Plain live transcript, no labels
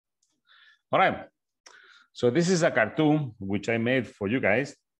All right. So this is a cartoon which I made for you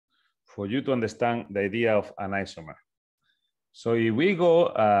guys, for you to understand the idea of an isomer. So if we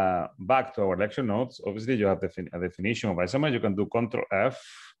go back to our lecture notes, obviously you have a definition of isomer. You can do Control F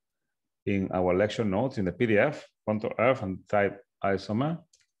in our lecture notes in the PDF, Control F and type isomer.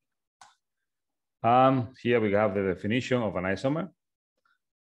 Here we have the definition of an isomer.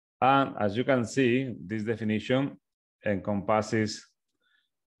 And as you can see, this definition encompasses,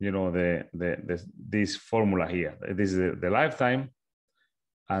 you know, this formula here. This is the lifetime,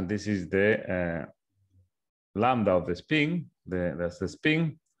 and this is the lambda of the spin. That's the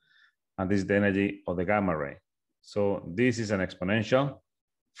spin, and this is the energy of the gamma ray. So this is an exponential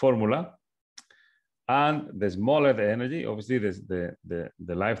formula, and the smaller the energy, obviously the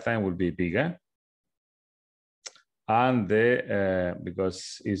lifetime will be bigger, and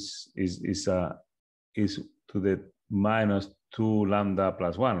because is to the minus 2 lambda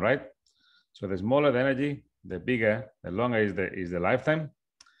plus 1, right? So the smaller the energy, the bigger, the longer is the lifetime,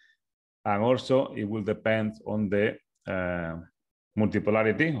 and also it will depend on the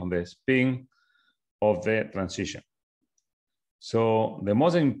multipolarity, on the spin of the transition. So the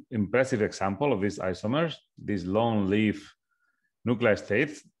most impressive example of these isomers, these long-lived nuclear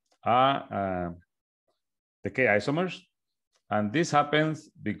states, are the K isomers, and this happens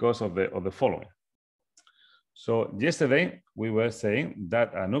because of the following. So yesterday we were saying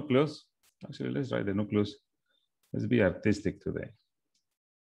that a nucleus, actually let's write the nucleus, let's be artistic today.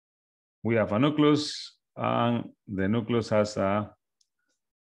 We have a nucleus, and the nucleus has a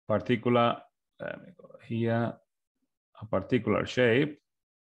particular, let me go here, a particular shape,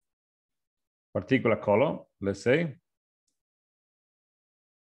 particular color, let's say,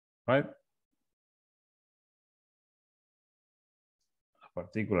 right? A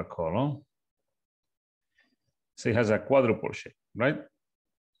particular color. So it has a quadruple shape, right?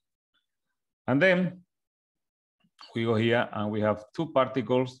 And then we go here and we have two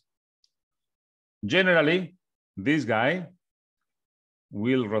particles. Generally, this guy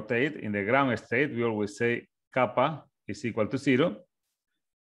will rotate in the ground state. We always say kappa is equal to 0.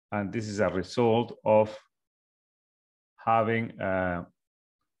 And this is a result of having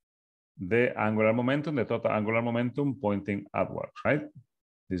the angular momentum, the total angular momentum pointing upwards, right?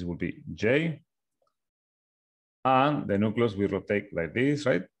 This will be J. And the nucleus will rotate like this,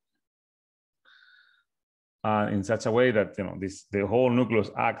 right? And in such a way that, you know, the whole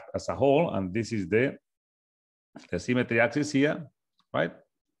nucleus acts as a whole, and this is the symmetry axis here, right?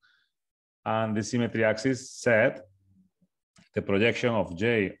 And the symmetry axis Z, the projection of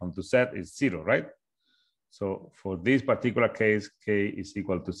J onto Z is 0, right? So for this particular case, K is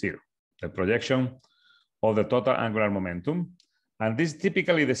equal to 0, the projection of the total angular momentum. And this is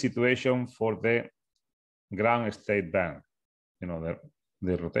typically the situation for the ground state band. You know,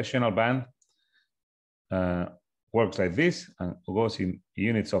 the rotational band works like this and goes in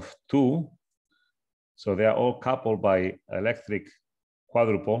units of 2. So they are all coupled by electric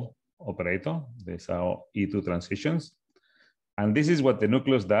quadruple operator. These are all E2 transitions. And this is what the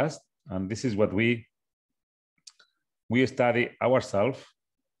nucleus does. And this is what we studied ourselves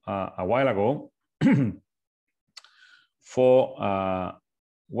a while ago for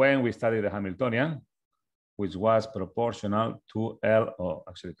when we studied the Hamiltonian, which was proportional to L, or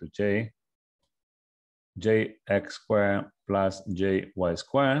actually to J, Jx squared plus Jy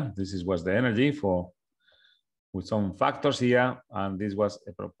squared. This was the energy with some factors here, and this was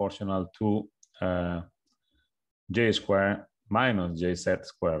a proportional to J squared minus Jz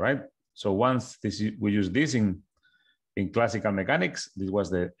squared, right? So once we use this in classical mechanics, this was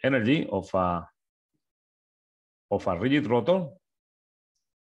the energy of a rigid rotor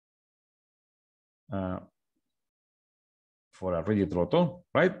for a rigid rotor,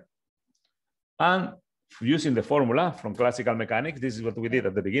 right? And using the formula from classical mechanics, this is what we did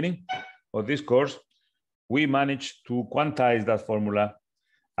at the beginning of this course. We managed to quantize that formula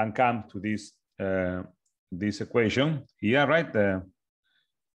and come to this equation here, right? The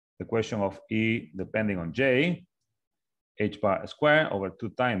equation of E depending on J, h bar squared over 2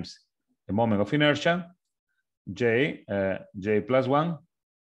 times the moment of inertia, J plus 1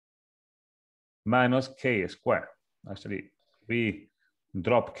 minus K squared. Actually, we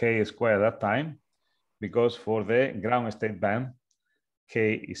drop K squared that time because for the ground state band,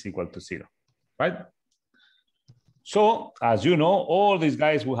 K is equal to 0, right? So as you know, all these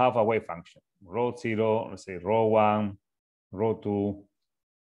guys will have a wave function, rho 0, let's say rho 1, rho 2,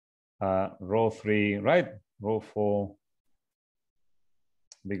 rho 3, right? Rho 4,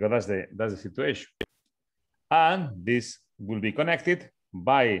 because that's the situation. And this will be connected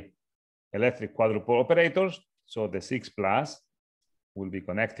by electric quadruple operators. So the 6 plus will be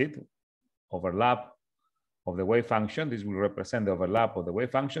connected overlap of the wave function. This will represent the overlap of the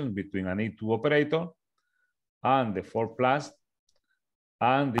wave function between an E2 operator and the 4+,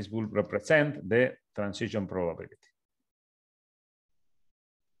 and this will represent the transition probability.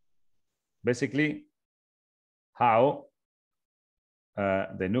 Basically, how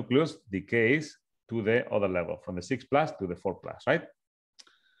the nucleus decays to the other level, from the 6+ to the 4+, right?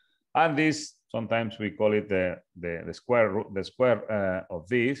 And this, sometimes we call it the square of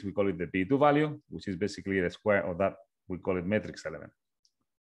this, we call it the P2 value, which is basically the square of that, we call it matrix element.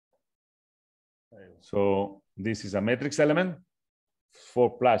 So this is a matrix element.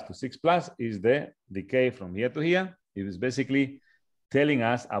 4+ to 6+ is the decay from here to here. It is basically telling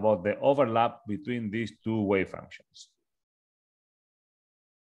us about the overlap between these two wave functions.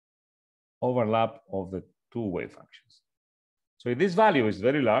 Overlap of the two wave functions. So if this value is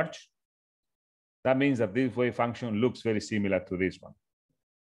very large, that means that this wave function looks very similar to this one,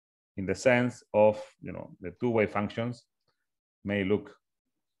 in the sense of, you know, the two wave functions may look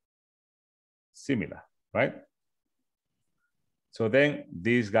similar, right? So then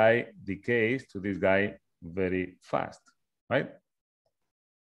this guy decays to this guy very fast, right?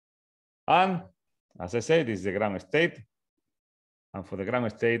 And as I said, this is the ground state. And for the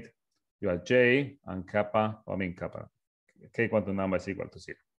ground state, you have J and kappa, K quantum number is equal to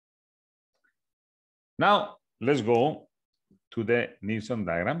 0. Now, let's go to the Nilsson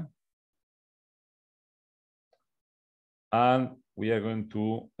diagram. And we are going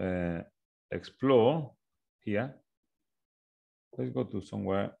to explore here. Let's go to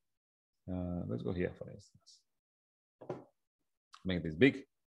somewhere. Let's go here, for instance. Make this big.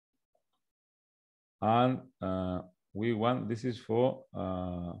 And we want, this is for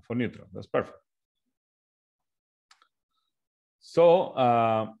neutron. That's perfect. So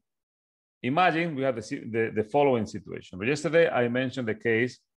imagine we have the following situation. But yesterday I mentioned the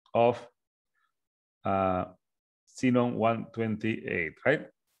case of xenon 128, right?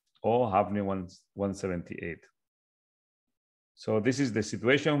 Or hafnium 178. So this is the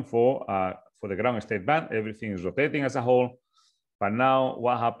situation for the ground state band. Everything is rotating as a whole. But now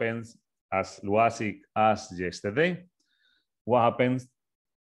what happens, as Luasi asked yesterday, what happens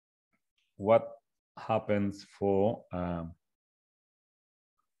for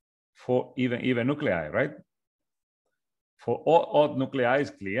even nuclei, right? For odd nuclei is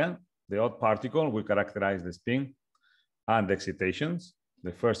clear. The odd particle will characterize the spin and the excitations,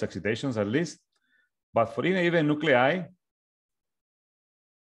 the first excitations at least. But for even nuclei,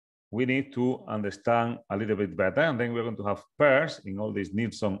 we need to understand a little bit better, and then we're going to have pairs in all these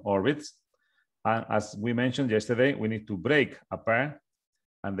Nilsson orbits. And as we mentioned yesterday, we need to break a pair,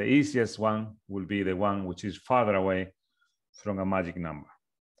 and the easiest one will be the one which is farther away from a magic number.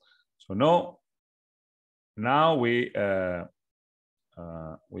 So now we go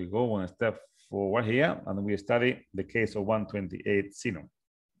one step forward here, and we study the case of 128 xenon.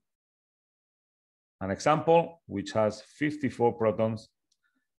 An example which has 54 protons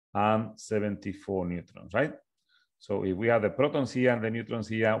and 74 neutrons, right? So if we have the protons here and the neutrons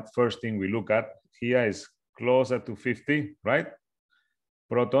here, first thing we look at here is closer to 50, right?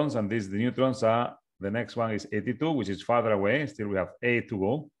 Protons, and the neutrons are, the next one is 82, which is farther away. Still we have 8 to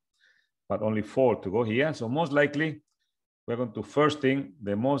go, but only 4 to go here. So most likely we're going to first thing,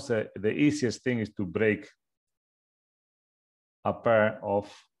 the easiest thing is to break a pair of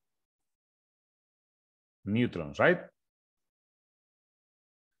neutrons, right?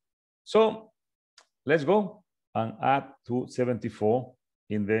 So let's go and add 274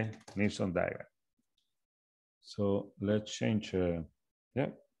 in the Nilsson diagram. So let's change,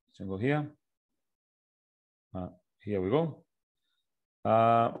 let's go here. Here we go.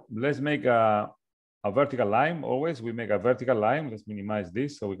 Let's make a vertical line. Always we make a vertical line. Let's minimize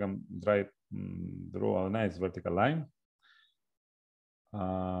this so we can draw a nice vertical line.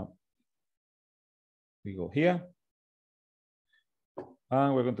 We go here.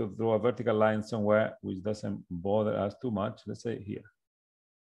 And we're going to draw a vertical line somewhere which doesn't bother us too much. Let's say here.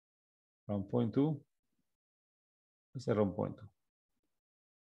 From point 2. Let's say around point 2.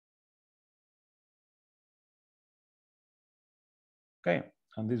 Okay,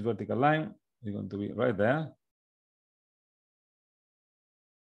 and this vertical line is going to be right there.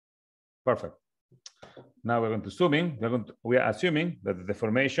 Perfect. Now we're going to zoom in. We are assuming that the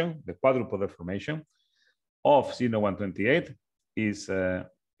deformation, the quadruple deformation of xenon 128 is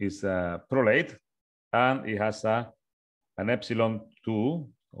prolate, and it has an epsilon 2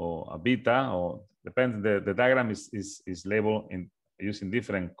 or a beta, or depends. The diagram is labeled using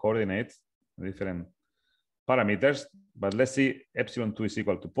different coordinates, different parameters. But let's see, epsilon 2 is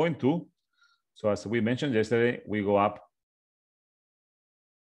equal to 0.2. So as we mentioned yesterday, we go up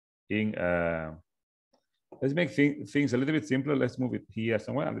in, let's make things a little bit simpler. Let's move it here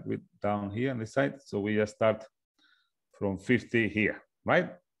somewhere, a little bit down here on this side. So we just start from 50 here, right?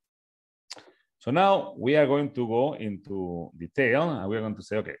 So now we are going to go into detail, and we're going to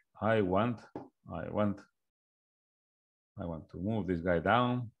say, okay, I want to move this guy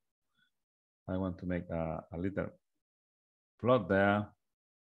down. I want to make a little plot there.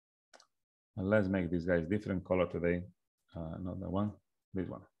 And let's make this guy's different color today. Not that one, this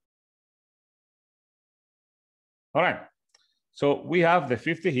one. All right. So we have the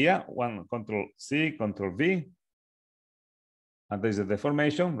 50 here, one Control C, Control V. And there's a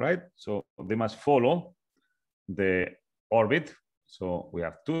deformation, right? So they must follow the orbit. So we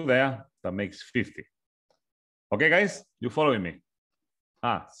have 2 there, that makes 50. Okay, guys, you following me?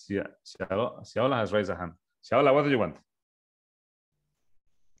 Ah, Xiaola has raised a hand. Xiaola, what do you want?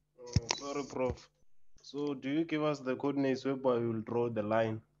 Sorry, Prof. So do you give us the coordinates whereby we will draw the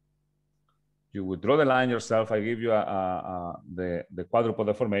line? You would draw the line yourself. I give you the quadrupole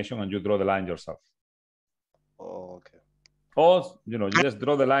deformation, and you draw the line yourself. Oh, okay. Or, you know, you just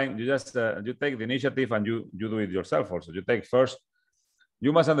draw the line. You just you take the initiative and you do it yourself. Also, you take first.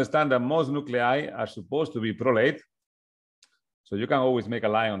 You must understand that most nuclei are supposed to be prolate, so you can always make a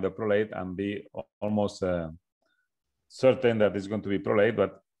line on the prolate and be almost certain that it's going to be prolate.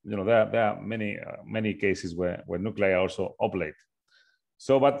 But you know, there are many cases where nuclei are also oblate.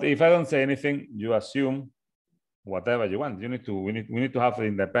 So, but if I don't say anything, you assume whatever you want. We need to have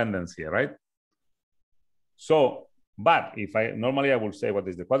independence here, right? So, but if normally I will say what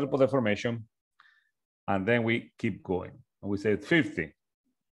is the quadrupole deformation, and then we keep going. And we say 50.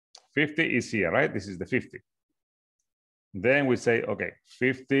 50 is here, right? This is the 50. Then we say, okay,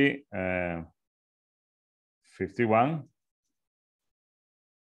 50, 51,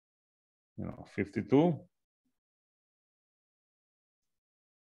 52,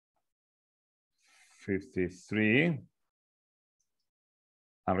 53.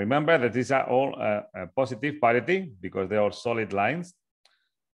 And remember that these are all positive parity because they are solid lines.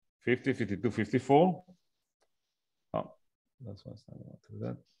 50, 52, 54. Oh, that's what's not going to do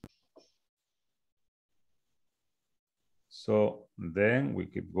that. So then we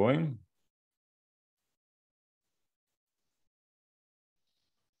keep going.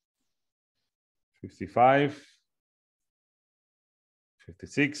 $55,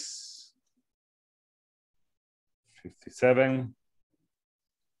 $56, $57,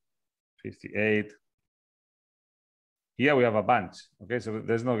 $58. Here we have a bunch. Okay, so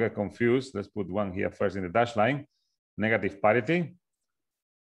let's not get confused. Let's put one here first in the dash line. Negative parity.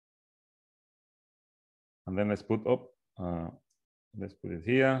 And then let's put let's put it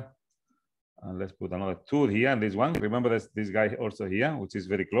here. And let's put another 2 here and this one. Remember this guy also here, which is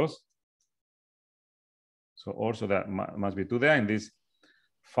very close. So also that must be 2 there in this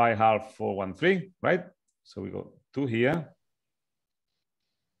 5 half 413, right? So we go 2 here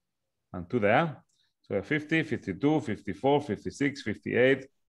and 2 there. So we have 50, 52, 54, 56, 58,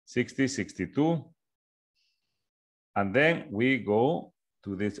 60, 62. And then we go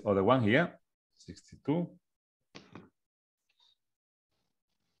to this other one here, 62.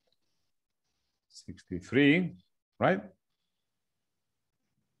 63, right?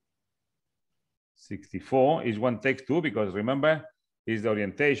 64 is one takes 2 because remember is the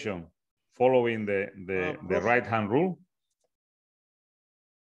orientation following the right hand rule.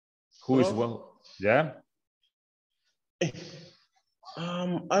 Who is well? Yeah.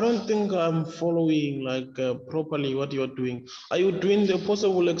 I don't think I'm following like properly what you're doing. Are you doing the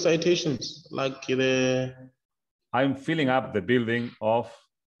possible excitations like the? I'm filling up the building of.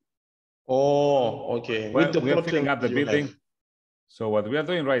 Oh, okay. Well, with the we are filling up the building. Have. So what we are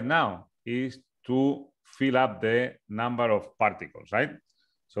doing right now is to fill up the number of particles, right?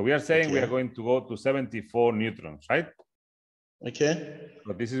 So we are saying we are going to go to 74 neutrons, right? Okay.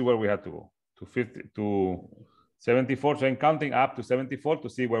 But this is where we have to go to 74. So I'm counting up to 74 to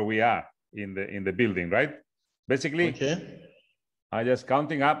see where we are in the building, right? Basically, okay. I'm just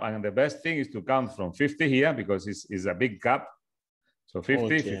counting up, and the best thing is to count from 50 here because it's a big gap. So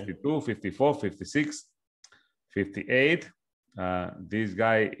 50, 52, 54, 56, 58. This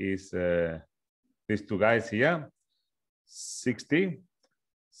guy is these 2 guys here. 60,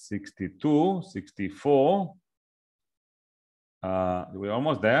 62, 64. We're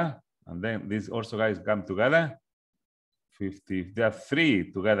almost there. And then these also guys come together. 50. There are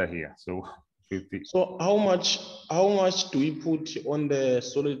 3 together here. So 50. So how much do we put on the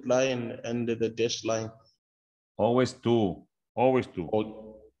solid line and the dash line? Always 2. Always 2.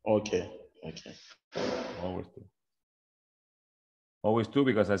 Oh, okay. Okay. Always 2. Always 2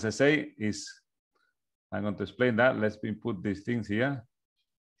 because as I say, I'm going to explain that. Let's put these things here.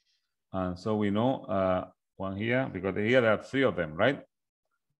 And so we know one here, because here there are 3 of them, right?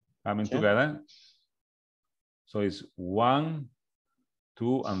 Coming together. So it's 1,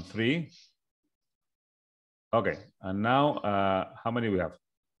 2, and 3. Okay, and now how many we have?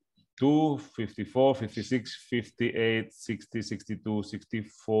 2, 54, 56, 58, 60, 62,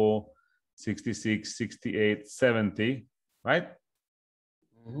 64, 66, 68, 70, right?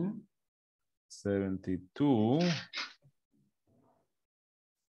 72.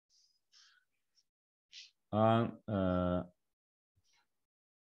 And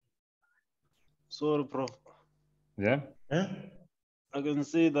Sorry, Prof. yeah. I can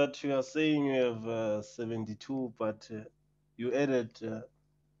see that you are saying you have 72, but you added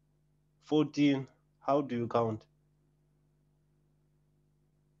 14. How do you count?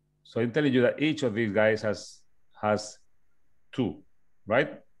 So I'm telling you that each of these guys has 2,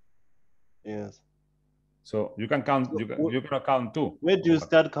 right? Yes. So you can count. So You can count 2. where do you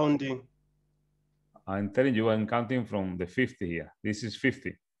start counting? I'm telling you, I'm counting from the 50 here. This is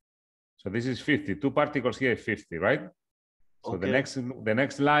 50. So this is 50. 2 particles here is 50, right? So Okay. the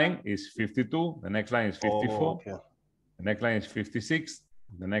next line is 52. The next line is 54. Oh, okay. The next line is 56.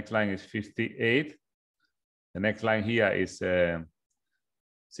 The next line is 58. The next line here is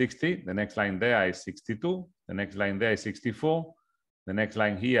 60. The next line there is 62. The next line there is 64. The next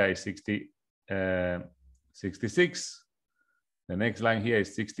line here is 66. The next line here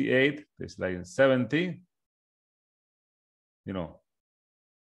is 68. This line is 70.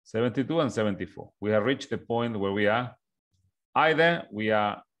 72 and 74. We have reached the point where we are. Either we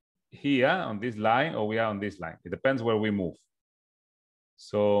are here on this line or we are on this line. It depends where we move.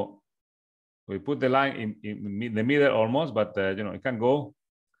 So we put the line in the middle almost, but it can go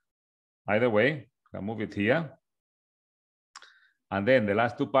either way. You can move it here. And then the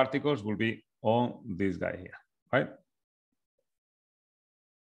last 2 particles will be on this guy here, right?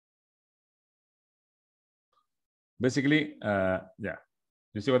 Basically, yeah,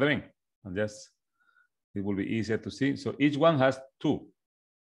 you see what I mean? And just, it will be easier to see. So each one has 2,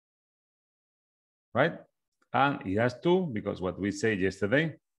 right? And it has 2 because what we said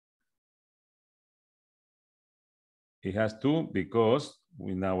yesterday, it has 2 because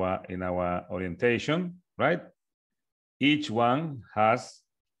in our orientation, right? Each one has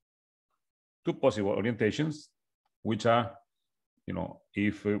 2 possible orientations, which are,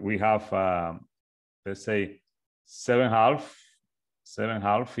 if we have, let's say,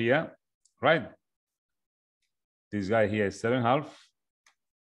 7/2 here, right? This guy here is 7/2.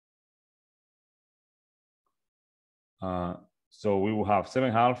 So we will have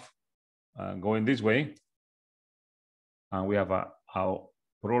 7/2 going this way. And we have a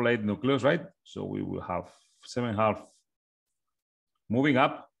prolate nucleus, right? So we will have 7/2 moving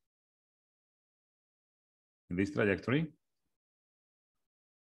up in this trajectory,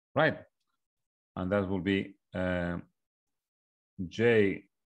 right? And that will be J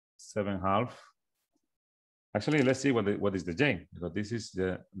 7/2. Actually, let's see what is the J, because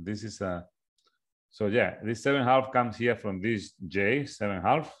so yeah, this 7/2 comes here from this J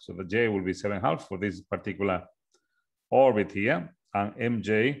 7/2. So the J will be 7/2 for this particular orbit here, and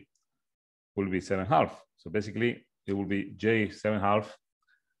MJ will be 7/2. So basically, it will be J 7/2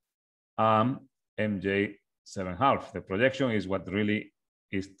 and MJ 7/2. The projection is what really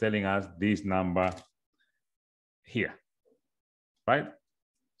is telling us this number here, right?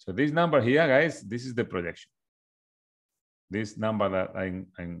 So this number here, guys, this is the projection. This number that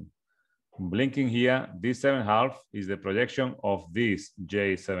I'm blinking here, this 7/2 is the projection of this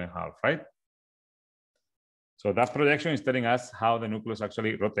J 7/2, right? So that projection is telling us how the nucleus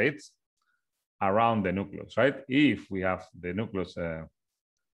actually rotates around the nucleus, right? If we have the nucleus, the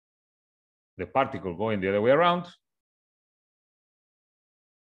particle going the other way around,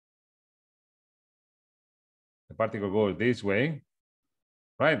 the particle goes this way,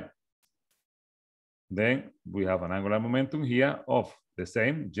 right? Then we have an angular momentum here of the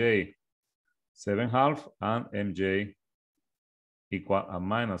same J 7/2 and MJ equal a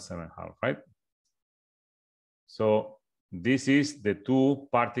minus 7/2, right? So this is the 2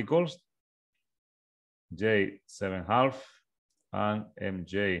 particles, J 7/2 and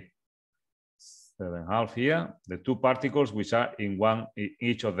MJ 7/2 here, the 2 particles which are in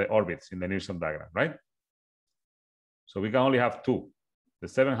each of the orbits in the Nilsson diagram, right? So we can only have 2. The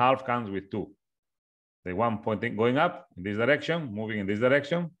 7/2 comes with 2. The one pointing, going up in this direction, moving in this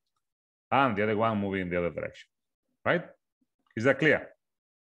direction, and the other one moving in the other direction, right? Is that clear?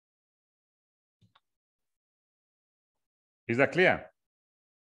 Is that clear?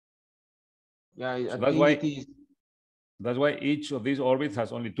 Yeah, So I think it is. That's why each of these orbits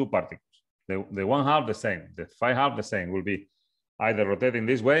has only 2 particles. The 1/2 the same, the 5/2 the same, will be either rotating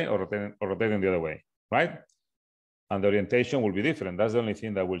this way or rotating the other way, right? And the orientation will be different. That's the only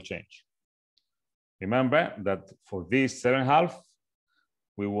thing that will change. Remember that for this 7/2,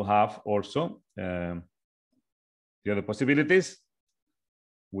 we will have also the other possibilities,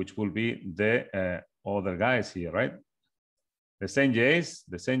 which will be the other guys here, right? The same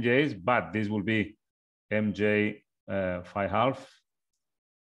J's, but this will be MJ 5/2,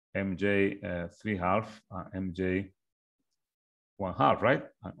 MJ 3/2, MJ 1/2, right?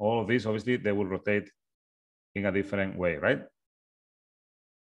 And all of these, obviously, they will rotate in a different way, right?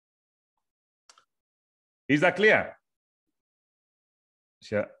 Is that clear?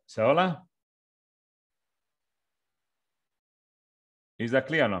 Shaola? Is that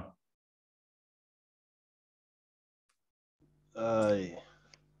clear or no?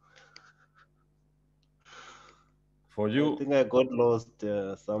 For you, I think I got lost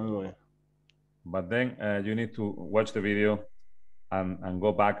somewhere. But then you need to watch the video and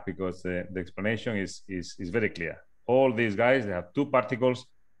go back, because the explanation is very clear. All these guys, they have two particles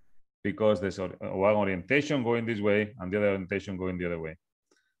because there's one orientation going this way and the other orientation going the other way.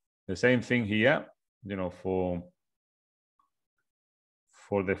 The same thing here, you know, for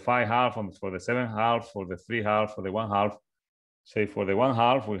the 5/2 and for the 7/2, for the 3/2, for the 1/2. Say for the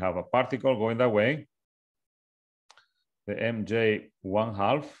 1/2, we have a particle going that way, the MJ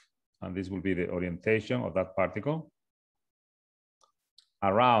 1/2, and this will be the orientation of that particle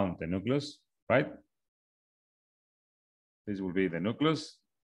around the nucleus, right? This will be the nucleus.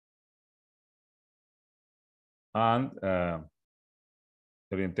 And the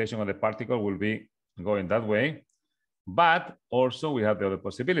orientation of the particle will be going that way. But also we have the other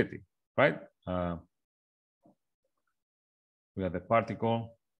possibility, right? We have the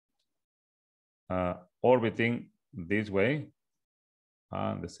particle orbiting this way,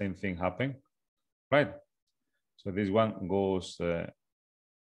 and the same thing happened, right? So this one goes,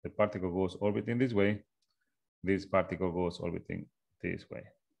 the particle goes orbiting this way, this particle goes orbiting this way.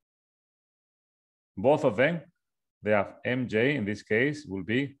 Both of them, they have MJ, in this case, will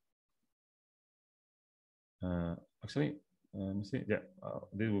be, actually, let me see, yeah,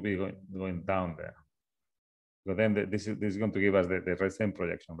 this will be going down there. So then this is going to give us the same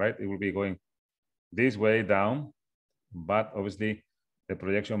projection, right? It will be going this way down, but obviously the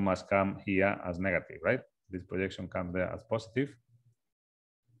projection must come here as negative, right? This projection comes there as positive.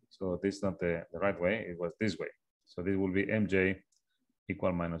 So this is not the right way, it was this way. So this will be MJ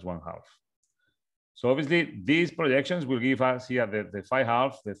equal minus 1/2. So obviously these projections will give us here the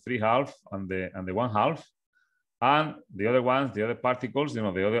 5/2, the 3/2, and the 1/2. And the other ones, the other particles, you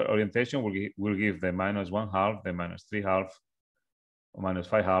know, the other orientation will give the minus 1/2, the minus 3/2, minus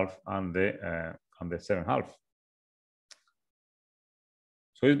 5/2, and the 7/2.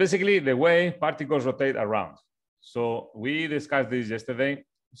 So it's basically the way particles rotate around. So we discussed this yesterday.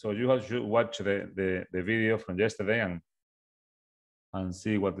 So you should watch the video from yesterday and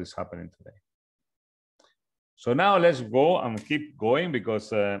see what is happening today. So now let's go and keep going,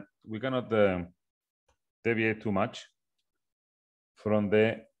 because we cannot deviate too much from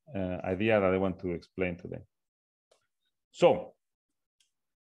the idea that I want to explain today. So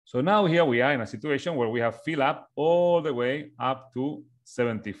now here we are in a situation where we have filled up all the way up to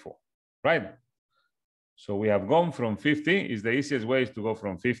 74, right? So we have gone from 50. Is the easiest way is to go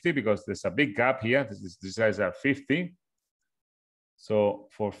from 50, because there's a big gap here. These guys are 50. So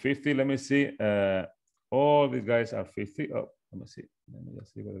for 50, let me see. All these guys are 50. Oh, let me see. Let me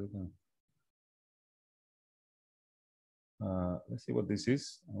just see what we can. Let's see what this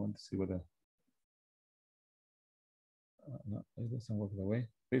is. I want to see what the. No, it doesn't work the way.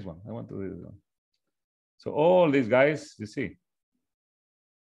 This one. I want to do this one. So all these guys, you see.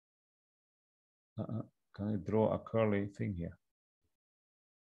 Can I draw a curly thing here?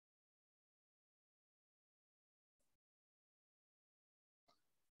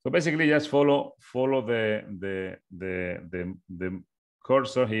 So basically, just follow the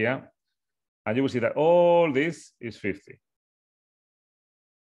cursor here, and you will see that all this is 50.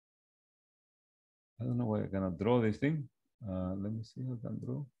 I don't know why I cannot draw this thing. Let me see how I can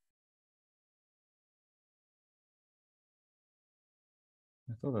draw.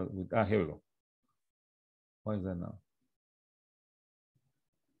 I thought that would, here we go. Why is that now?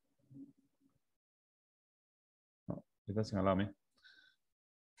 No, it doesn't allow me.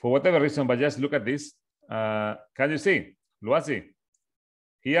 For whatever reason, but just look at this. Can you see, Luazi?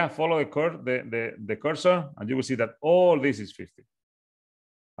 Here, follow the cursor, and you will see that all this is 50.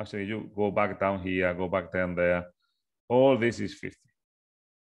 Actually, you go back down here, go back down there. All this is 50.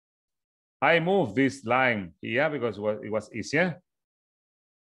 I moved this line here because it was easier.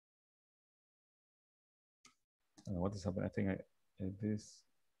 What is happening? I think this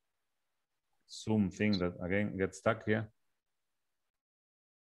Zoom thing that again gets stuck here.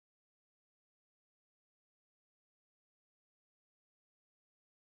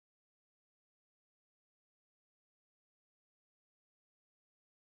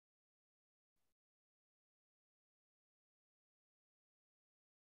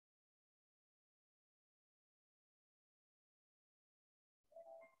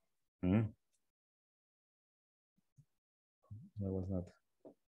 Hmm. That was not.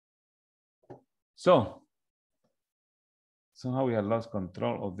 So somehow we had lost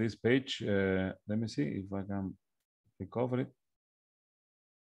control of this page. Let me see if I can recover it.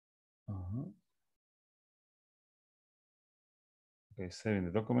 Okay, saving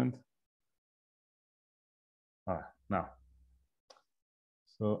the document. Now.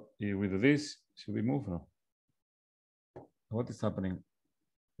 So if we do this, should we move now? What is happening?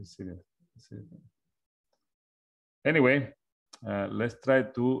 Let's see it. Anyway, let's try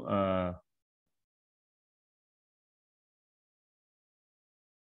to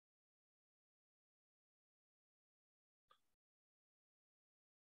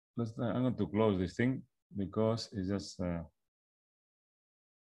I'm going to close this thing because it's just and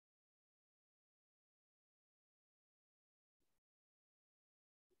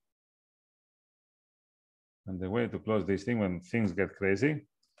the way to close this thing when things get crazy,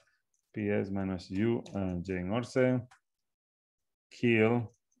 PS minus U and J Orse,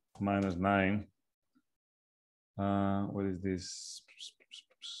 kill minus 9. What is this?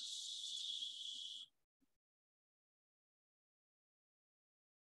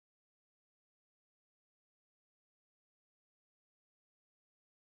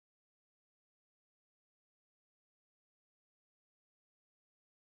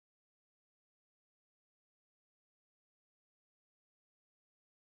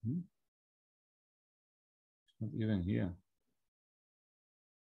 It's not even here.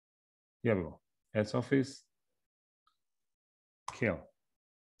 Here we go. S office, kill.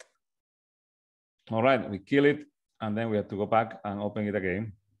 All right, we kill it, and then we have to go back and open it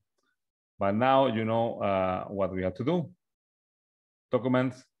again. But now you know what we have to do.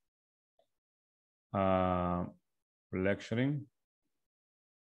 Document, lecturing.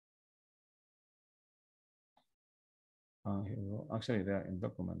 Here we go. Actually, they're in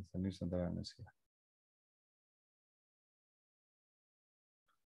documents. The Nilsson diagrams here.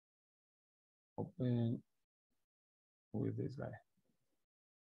 Open with this guy.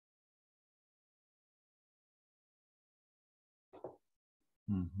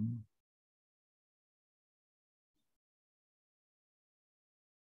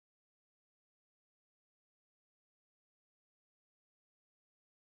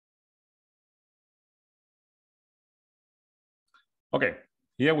 Okay,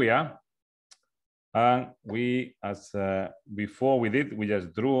 here we are. And we, as before we did, we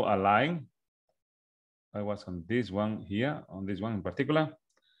just drew a line. I was on this one here, on this one in particular.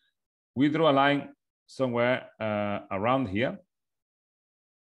 We drew a line somewhere around here.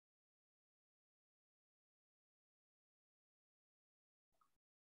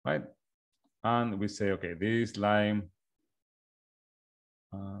 Right? And we say, okay, this line,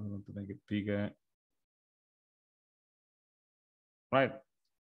 I'm going to make it bigger. Right?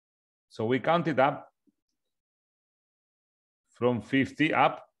 So we counted up from 50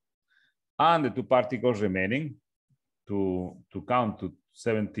 up, and the two particles remaining to count to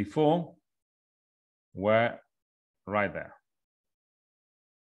 74 were right there.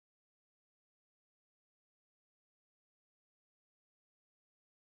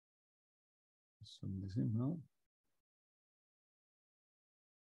 So this is now.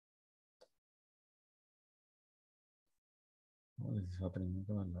 What is happening?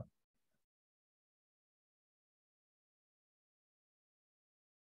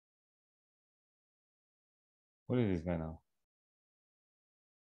 What is this guy now?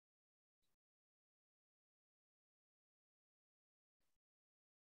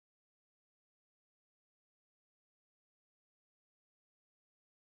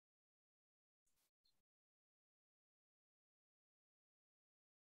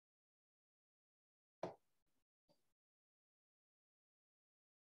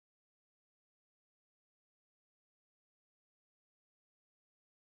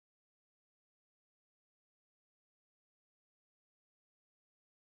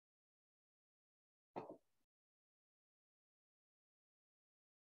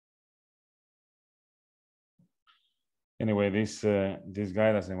 Anyway, this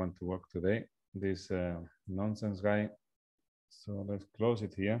guy doesn't want to work today. This nonsense guy. So let's close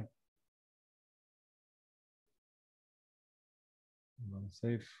it here.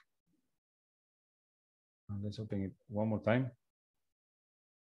 Save. And let's open it one more time.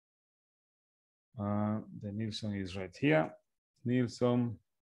 The Nilsson is right here. Nilsson,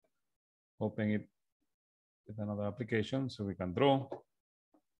 open it with another application so we can draw.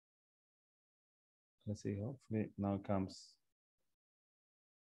 Let's see, hopefully now it comes.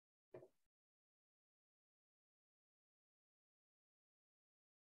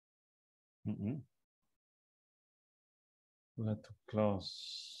 We have to close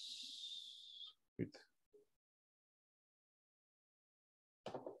it.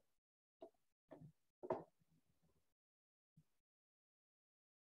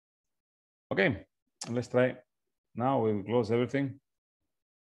 Okay, let's try. Now we'll close everything.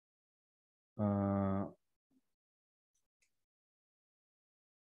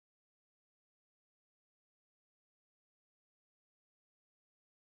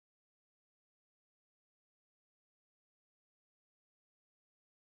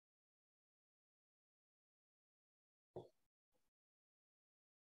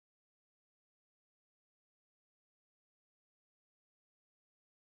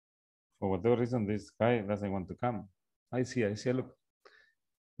 For whatever reason, this guy doesn't want to come. I see, look.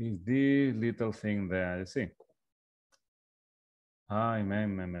 Is this little thing there, you see?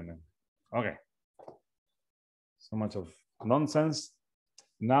 Man. Okay. So much of nonsense.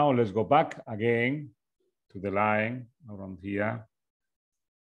 Now let's go back again to the line around here.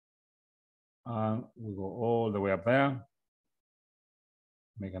 And we go all the way up there.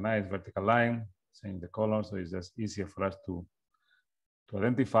 Make a nice vertical line, change the color, so it's just easier for us to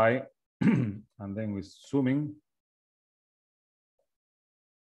identify. And then we zoom in.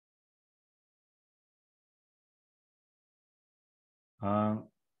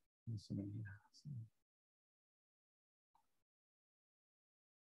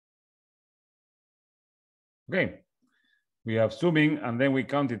 Okay, we have zooming, and then we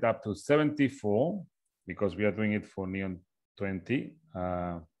count it up to 74 because we are doing it for neon 20.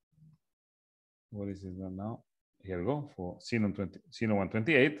 What is it now? Here we go for xenon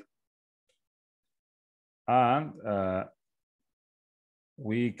 128, and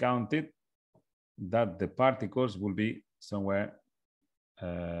we counted that the particles will be somewhere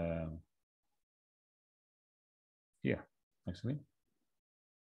here, actually.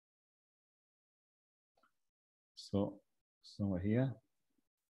 So somewhere here.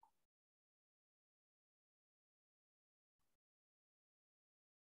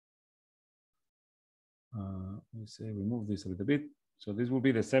 We say we move this a little bit. So this will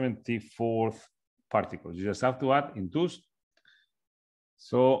be the 74th particle. You just have to add in twos.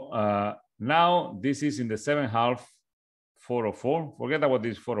 So now this is in the 7/2 404. Forget about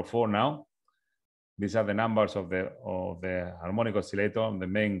this 404 now. These are the numbers of the harmonic oscillator, the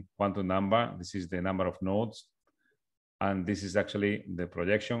main quantum number. This is the number of nodes, and this is actually the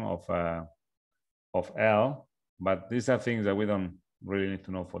projection of L. But these are things that we don't really need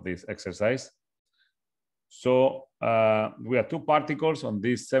to know for this exercise. So we have two particles on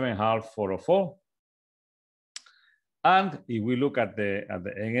this 7/2 404. And if we look at the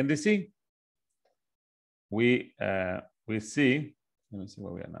NDC, we see, let me see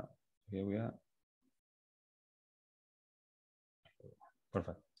where we are now. Here we are.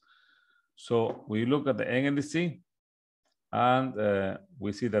 Perfect. So we look at the NDC, and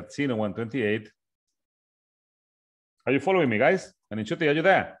we see that xenon 128. Are you following me, guys? Anichuti, are you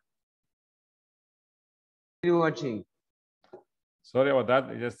there? You watching? Sorry about that.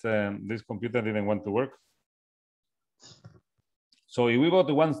 It just this computer didn't want to work. So if we go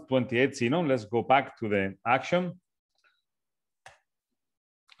to 128 xenon, let's go back to the action.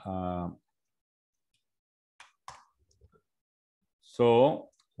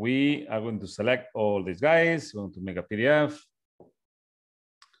 So we are going to select all these guys. We're going to make a PDF.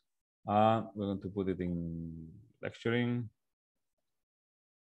 We're going to put it in lecturing.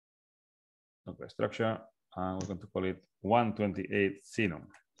 Okay, structure. And we're going to call it 128 xenon,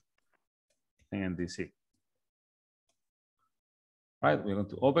 NDC. Right, we're going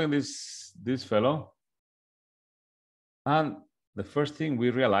to open this fellow. And the first thing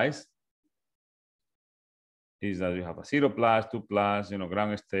we realize is that you have a 0+, 2+,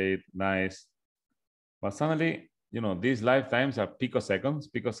 ground state, nice. But suddenly, these lifetimes are picoseconds,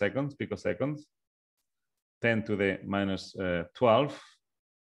 10 to the minus 12.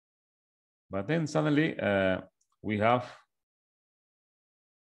 But then suddenly we have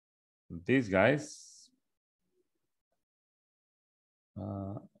these guys.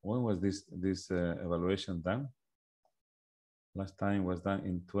 When was this evaluation done? Last time was done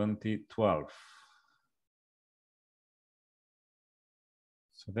in 2012.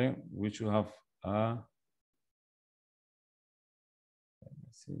 So then we should have let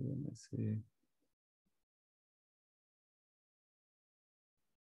me see.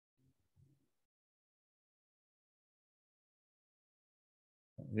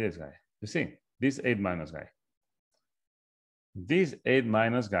 this guy. You see, this 8 minus guy. This 8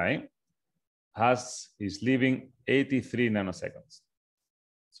 minus guy is living 83 nanoseconds.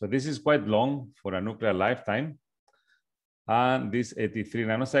 So this is quite long for a nuclear lifetime. And this 83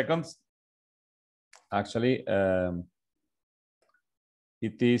 nanoseconds, actually,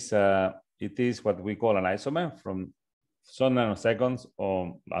 it is what we call an isomer from some nanoseconds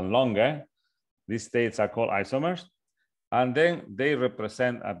or longer. These states are called isomers, and then they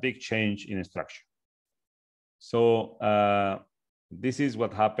represent a big change in structure. So this is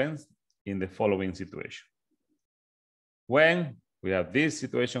what happens in the following situation. When we have this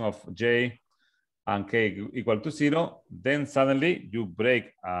situation of J and K equal to 0, then suddenly you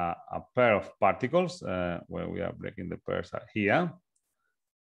break a pair of particles, where we are breaking the pairs here.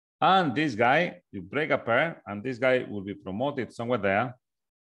 And this guy, you break a pair, and this guy will be promoted somewhere there.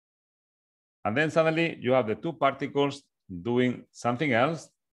 And then suddenly you have the two particles doing something else.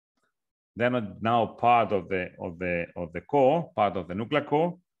 They're not now part of the core, part of the nuclear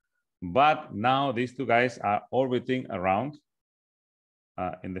core, but now these two guys are orbiting around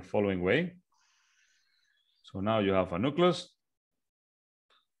in the following way. So now you have a nucleus,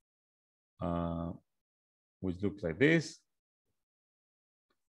 which looks like this.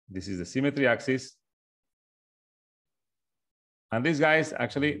 This is the symmetry axis. And these guys,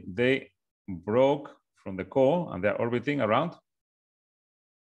 actually, they broke from the core and they're orbiting around.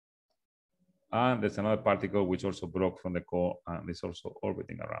 And there's another particle which also broke from the core and is also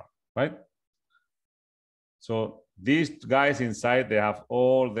orbiting around, right? So these guys inside, they have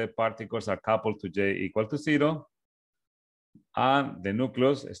all the particles are coupled to J equal to 0. And the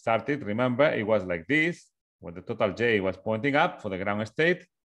nucleus started, remember, it was like this, where the total J was pointing up for the ground state.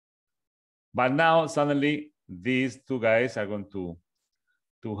 But now suddenly these two guys are going to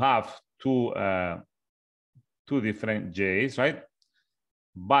have two different J's, right?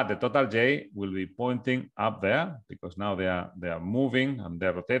 But the total J will be pointing up there because now they are moving and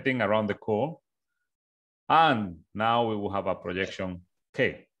they're rotating around the core. And now we will have a projection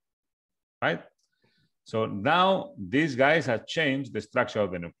K, right? So now these guys have changed the structure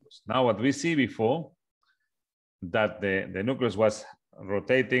of the nucleus. Now what we see before, that the nucleus was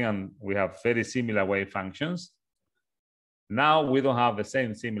rotating and we have very similar wave functions. Now we don't have the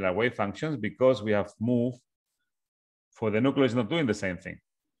same similar wave functions because we have moved for the nucleus not doing the same thing,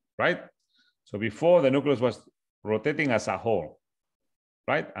 right? So before the nucleus was rotating as a whole,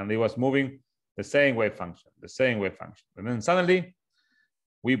 right? And it was moving the same wave function, And then suddenly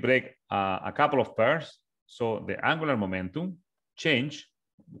we break a couple of pairs. So the angular momentum changed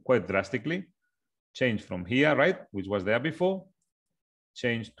quite drastically, changed from here, right? Which was there before,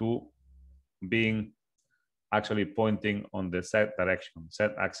 changed to being actually pointing on the Z direction, Z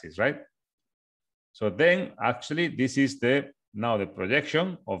axis, right? So then actually this is now the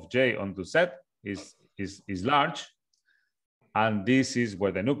projection of J onto Z is large. And this is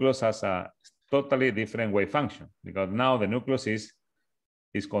where the nucleus has a totally different wave function because now the nucleus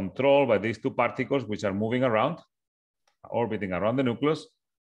is controlled by these two particles which are moving around, orbiting around the nucleus,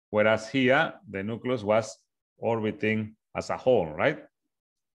 whereas here the nucleus was orbiting as a whole, right?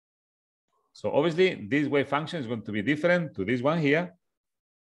 So obviously this wave function is going to be different to this one here.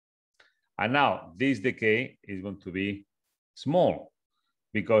 And now this decay is going to be small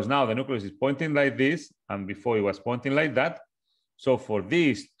because now the nucleus is pointing like this and before it was pointing like that. So for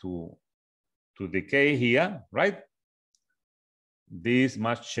this to decay here, right? This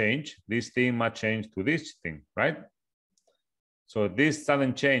must change, this thing must change to this thing, right? So this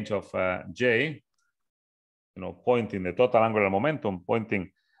sudden change of J, pointing the total angular momentum,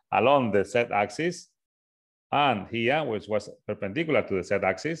 pointing along the Z axis, and here, which was perpendicular to the Z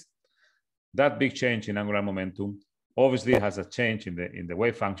axis, that big change in angular momentum obviously has a change in the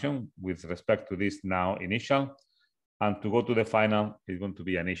wave function with respect to this now initial, and to go to the final is going to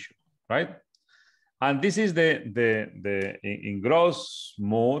be an issue, right? And this is in gross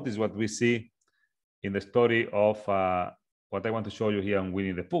mode is what we see in the story of what I want to show you here on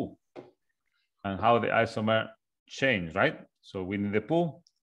Winnie the Pooh and how the isomer changed, right? So Winnie the Pooh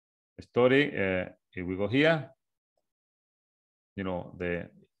story, if we go here,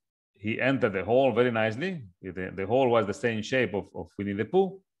 he entered the hole very nicely. The hole was the same shape of Winnie the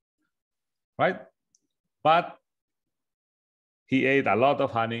Pooh, right? But he ate a lot of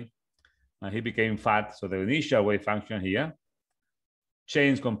honey and he became fat. So the initial wave function here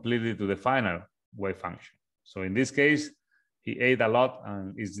changed completely to the final wave function. So in this case, he ate a lot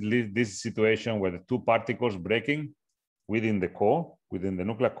and is this situation where the two particles breaking within the core, within the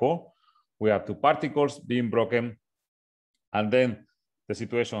nuclear core. We have two particles being broken and then the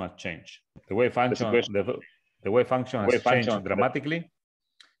situation has changed. The wave function, the wave function has changed dramatically.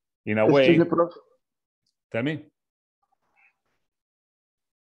 in a way. Excuse me, Prof. Tell me.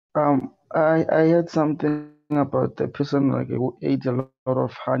 I heard something about the person like who ate a lot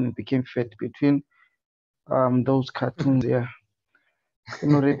of honey, became fat between those cartoons. Yeah.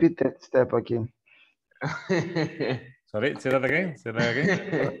 Can you repeat that step again? Sorry, say that again. Say that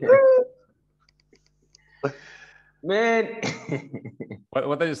again. Man.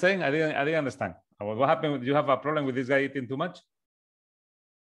 What are you saying? I didn't understand. What happened? You have a problem with this guy eating too much?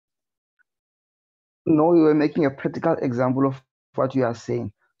 No, you were making a practical example of what you are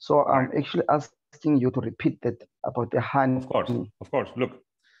saying. So I'm actually asking you to repeat that about the honey. Of course. Look,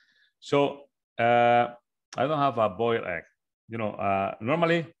 so I don't have a boiled egg. You know,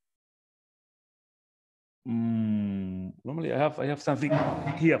 normally I have something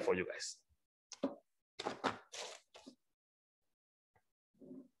here for you guys.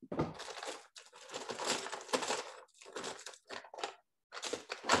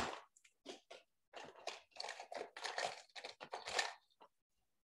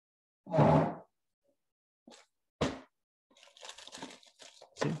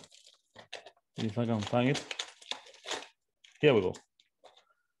 See if I can find it. Here we go.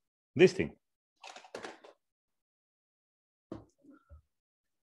 This thing.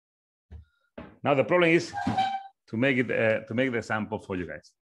 Now the problem is to make it to make the sample for you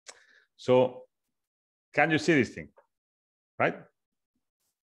guys. So can you see this thing? Right?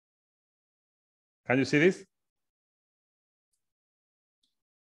 Can you see this?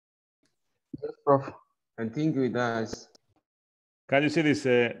 Yes, Prof. I think it does. Can you see this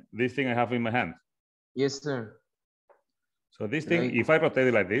this thing I have in my hand? Yes, sir. So this thing, if I rotate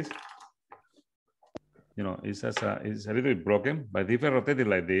it like this, you know, it's a little bit broken. But if I rotate it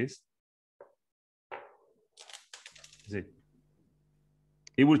like this, see,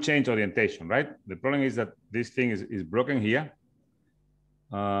 it will change orientation, right? The problem is that this thing is broken here.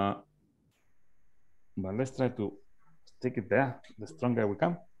 But let's try to stick it there, the stronger we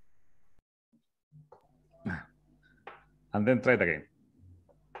can. And then try it again.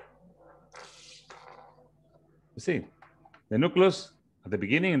 You see, the nucleus at the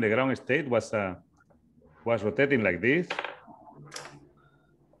beginning in the ground state was rotating like this.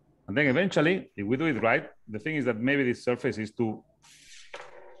 And then eventually, if we do it right, the thing is that maybe this surface is too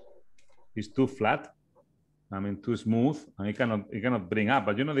flat. I mean, too smooth, and it cannot bring up.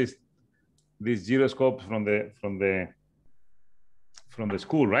 But you know these gyroscopes from the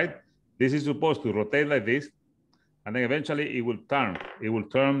school, right? This is supposed to rotate like this, and then eventually it will turn. It will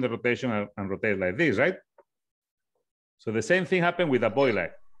turn the rotation and rotate like this, right? So the same thing happened with a boiled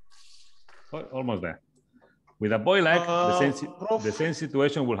egg. Oh, almost there. With a boiled egg, the same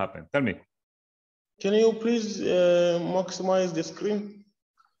situation will happen. Tell me. Can you please maximize the screen?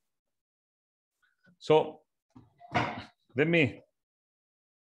 So let me.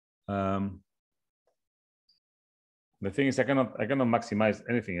 The thing is, I cannot maximize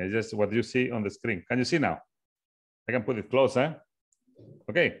anything. It's just what you see on the screen. Can you see now? I can put it closer.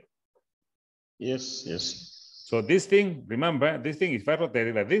 Okay. Yes, yes. So this thing, remember, this thing, if I rotate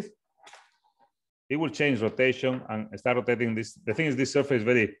it like this, it will change rotation and start rotating this. The thing is, this surface is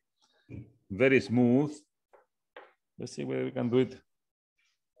very, very smooth. Let's see whether we can do it.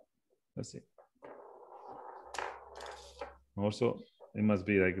 Let's see. Also, it must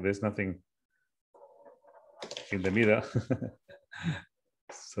be like there's nothing in the middle.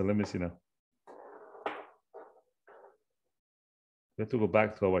 So let me see now. We have to go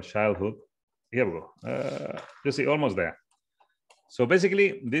back to our childhood. Here we go. You see, almost there. So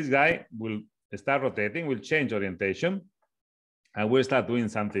basically, this guy will start rotating, will change orientation, and we'll start doing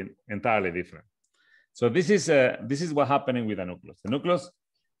something entirely different. So this is what's happening with the nucleus. The nucleus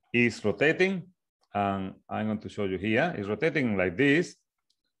is rotating, and I'm going to show you here. It's rotating like this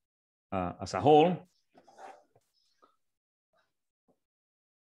as a whole.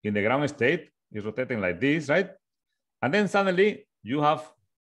 In the ground state, it's rotating like this, right? And then suddenly you have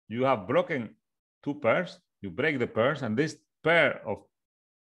broken two pairs. You break the pairs, and this pair of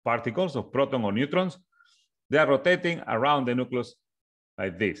particles, of proton or neutrons, they are rotating around the nucleus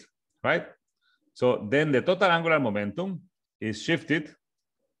like this, right? So then the total angular momentum is shifted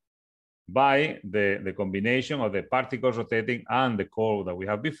by the combination of the particles rotating and the core that we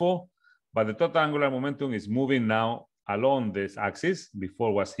have before, but the total angular momentum is moving now along this axis.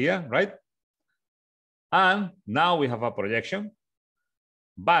 Before was here, right? And now we have a projection,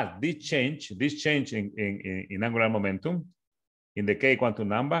 but this change in angular momentum in the k quantum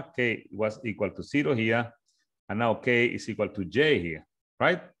number, k was equal to 0 here, and now k is equal to j here,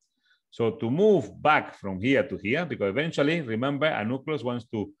 right? So to move back from here to here, because eventually, remember, a nucleus wants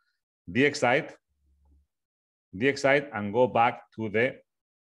to de-excite and go back to the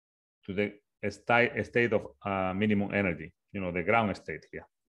to the state of minimum energy, the ground state here.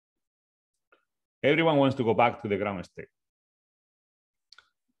 Everyone wants to go back to the ground state,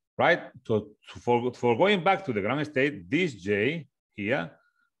 right? So for going back to the ground state, this J here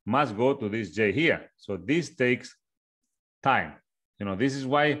must go to this J here. So this takes time. This is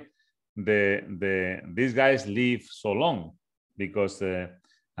why these guys live so long, because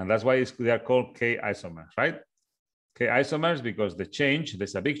and that's why they are called K isomers, right? K isomers, because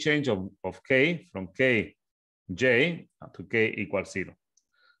there's a big change of K from Kj to K equals 0.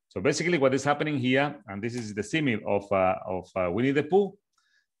 So basically what is happening here, and this is the simile of Winnie the Pooh,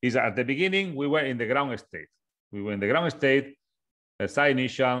 is at the beginning we were in the ground state. We were in the ground state, as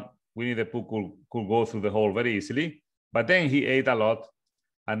initial, Winnie the Pooh could go through the hole very easily, but then he ate a lot,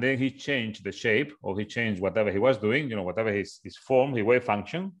 and then he changed the shape, or he changed whatever he was doing, whatever his form, his wave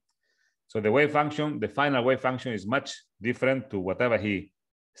function. So the wave function, the final wave function, is much different to whatever he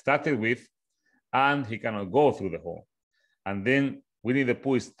started with, and he cannot go through the hole. And then Winnie the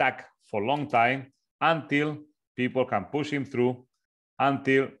Pooh is stuck for a long time until people can push him through,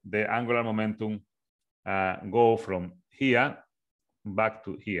 until the angular momentum go from here back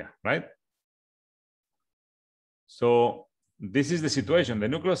to here, right? So this is the situation. The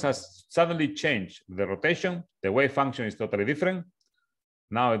nucleus has suddenly changed the rotation. The wave function is totally different.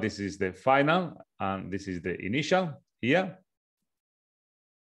 Now this is the final, and this is the initial here.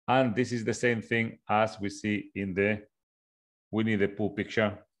 And this is the same thing as we see in the Winnie the Pooh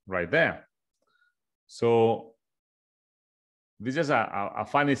picture right there. So this is a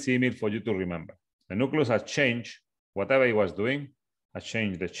funny simile for you to remember. The nucleus has changed whatever it was doing, has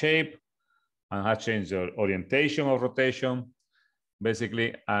changed the shape, and has changed the orientation of rotation,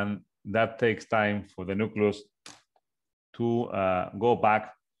 basically, and that takes time for the nucleus to go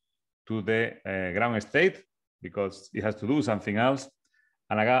back to the ground state, because it has to do something else.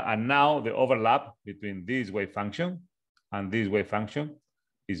 And now the overlap between this wave function and this wave function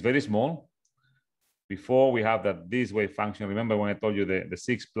is very small. Before we have that this wave function, remember when I told you the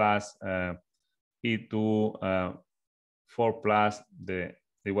 6 plus E2 4 plus,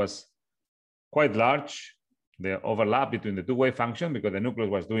 it was quite large, the overlap between the two wave functions, because the nucleus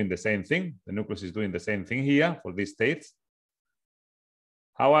was doing the same thing. The nucleus is doing the same thing here for these states.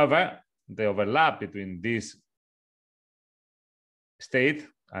 However, the overlap between this state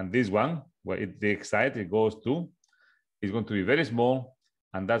and this one, where the excite it goes to, is going to be very small,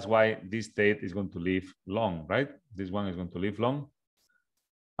 and that's why this state is going to live long, right? This one is going to live long,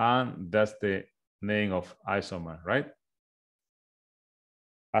 and that's the name of isomer, right?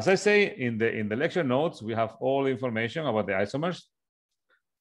 As I say in the lecture notes, we have all the information about the isomers,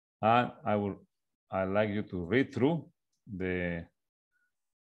 and I'd like you to read through the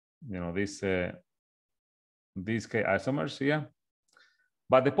these K isomers here.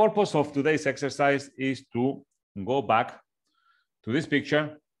 But the purpose of today's exercise is to go back to this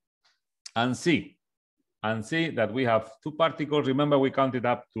picture and see that we have two particles. Remember, we counted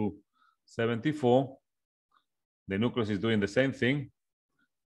up to 74. The nucleus is doing the same thing.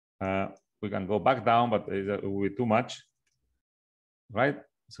 We can go back down, but it will be too much, right?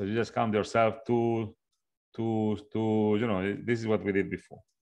 So you just count yourself two, this is what we did before,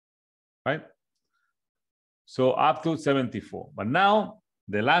 right? So up to 74. But now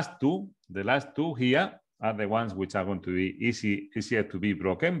the last two here are the ones which are going to be easier to be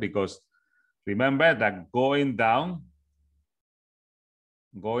broken, because remember that going down,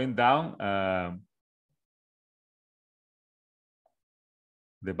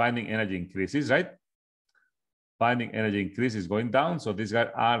 the binding energy increases, right? Binding energy increases going down. So these guys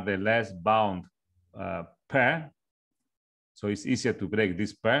are the less bound pair. So it's easier to break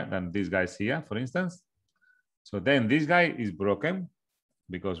this pair than these guys here, for instance. So then this guy is broken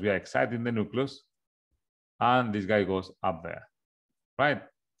because we are exciting the nucleus, and this guy goes up there, right?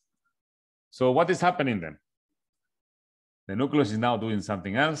 So what is happening then? The nucleus is now doing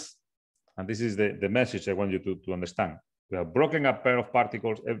something else, and this is the message I want you to understand. We have broken a pair of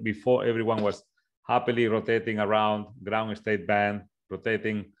particles. Before, everyone was happily rotating around ground state band,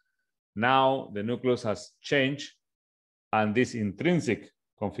 rotating. Now the nucleus has changed, and this intrinsic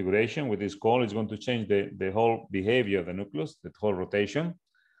configuration with this call is going to change the whole behavior of the nucleus, the whole rotation.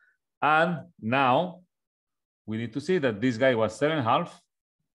 And now we need to see that this guy was 7.5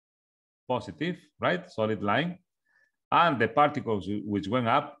 positive, right? Solid line. And the particles which went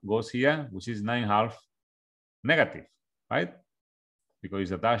up goes here, which is 9.5 negative, right? Because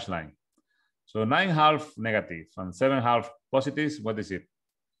it's a dashed line. So 9.5 negative and 7.5 positives, what is it?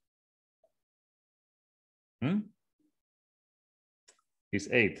 It's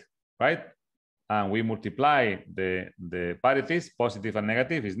 8, right? and we multiply the parities, positive and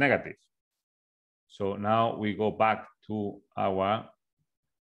negative is negative. So now we go back to our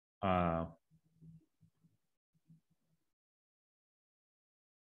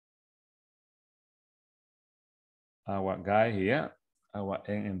guy here, our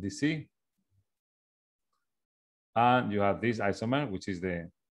NMDC. And you have this isomer, which is the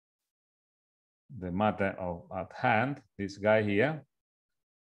matter at hand, this guy here,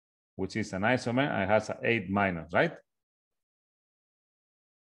 which is an isomer and has an 8-, right?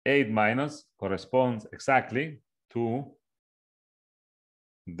 8- corresponds exactly to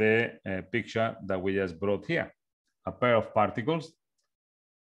the picture that we just brought here. A pair of particles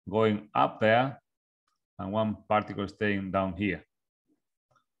going up there and one particle staying down here.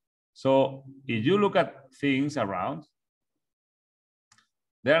 So if you look at things around,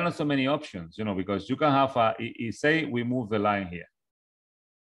 there are not so many options, you know, because you can have say we move the line here.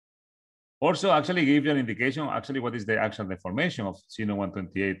 Also, actually give you an indication, actually, what is the actual deformation of Xenon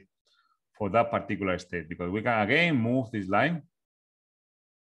 128 for that particular state, because we can again move this line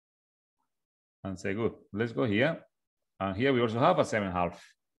and say, good, let's go here. And here we also have a 7.5.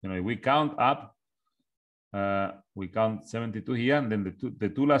 You know, if we count up, we count 72 here, and then the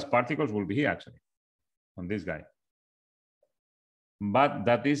two last particles will be here actually, on this guy. But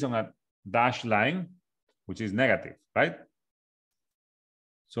that is on a dashed line, which is negative, right?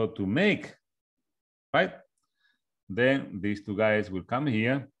 So to make, right, then these two guys will come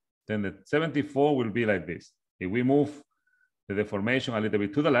here, then the 74 will be like this. If we move the deformation a little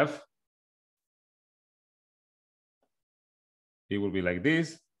bit to the left, it will be like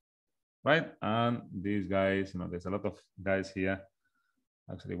this, right? And these guys, you know, there's a lot of guys here.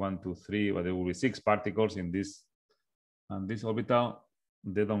 Actually, 1, 2, 3, but there will be 6 particles in this. And this orbital,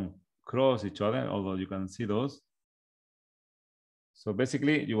 they don't cross each other, although you can see those. So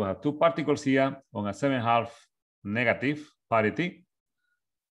basically, you have 2 particles here on a 7.5 negative parity.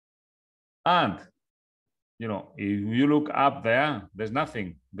 And, you know, if you look up there, there's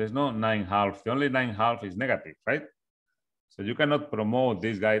nothing. There's no 9.5. The only 9.5 is negative, right? So you cannot promote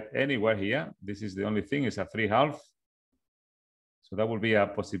this guy anywhere here. This is the only thing, it's a 3.5. So that will be a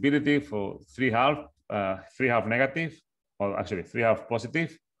possibility for 3.5 negative, or actually 3.5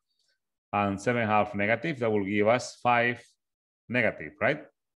 positive, and 7.5 negative. That will give us 5 negative, right?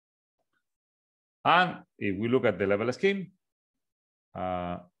 And if we look at the level scheme,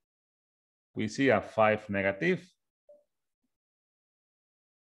 we see a 5 negative.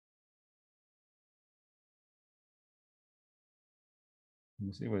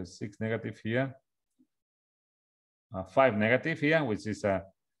 You see with 6 negative here, 5 negative here, which is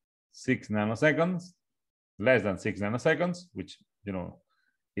 6 nanoseconds, less than 6 nanoseconds, which, you know,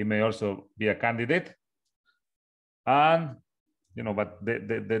 it may also be a candidate. And, you know, but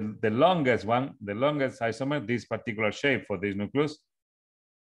the longest one, the longest isomer, this particular shape for this nucleus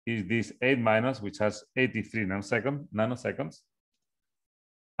is this 8-, which has 83 nanoseconds.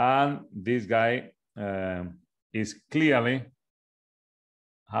 And this guy is clearly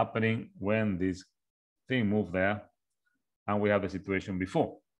happening when this thing moves there, and we have the situation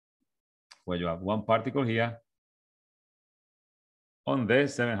before, where you have one particle here on the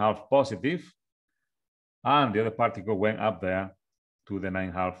 7.5 positive, and the other particle went up there to the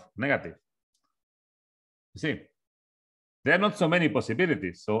 9.5 negative. You see, there are not so many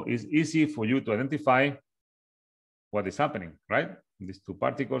possibilities, so it's easy for you to identify what is happening, right? These 2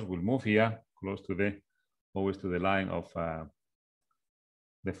 particles will move here, close to the, always to the line of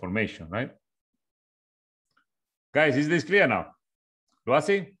deformation, right? Guys, is this clear now?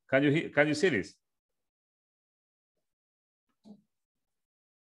 Luasi, can you see this?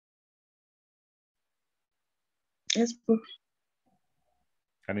 Yes, Prof.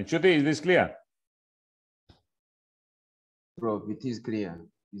 Kanichuti, is this clear? Prof, it is clear.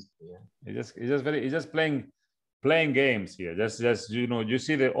 It's clear. It's just playing games here. Just you know, you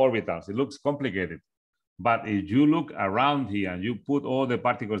see the orbitals. It looks complicated, but if you look around here and you put all the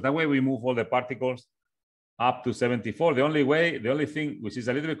particles, that way we move all the particles up to 74. The only thing which is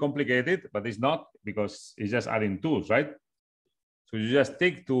a little bit complicated, but it's not, because it's just adding 2s, right? So you just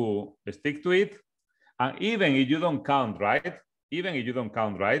stick to it, and even if you don't count right, you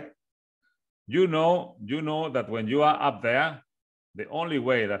know that when you are up there, the only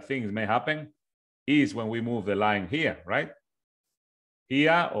way that things may happen is when we move the line here, right?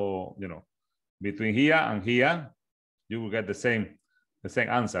 Here, or, you know, between here and here, you will get the same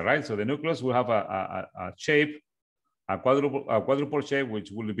answer, right? So the nucleus will have a shape, a quadruple shape, which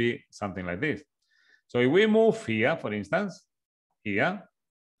will be something like this. So if we move here, for instance, here,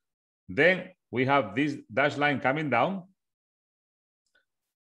 then we have this dashed line coming down,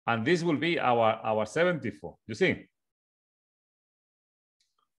 And this will be our 74. You see?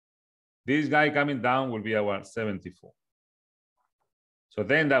 This guy coming down will be our 74. So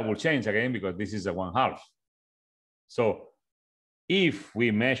then that will change again because this is a 1/2. So if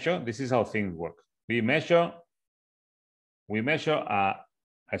we measure, this is how things work. We measure a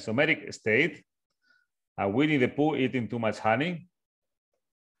isometric state, a Winnie the Pooh eating too much honey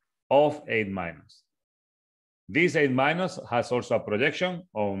of 8-. This 8- has also a projection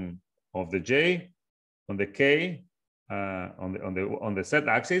of the J, on the K, on the Z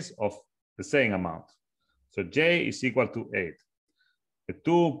axis of the same amount. So J is equal to 8. The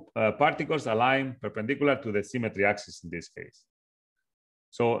two particles align perpendicular to the symmetry axis in this case.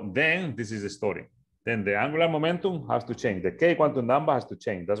 So then this is the story. Then the angular momentum has to change. The K quantum number has to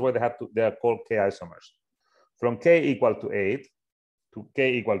change. That's why they are called K isomers. From K equal to 8 to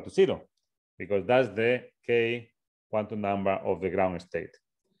K equal to 0, because that's the K quantum number of the ground state.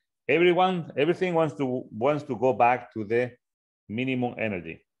 Everything wants to go back to the minimum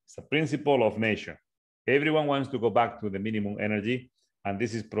energy. It's a principle of nature. Everyone wants to go back to the minimum energy, and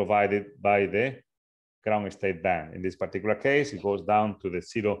this is provided by the ground state band. In this particular case, it goes down to the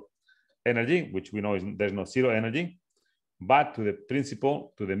 0 energy, which we know there's no 0 energy, but to the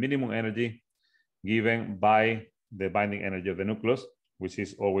principle, to the minimum energy given by the binding energy of the nucleus, which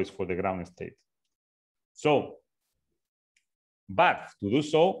is always for the ground state. So, but to do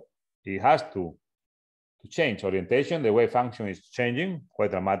so, it has to change orientation. The wave function is changing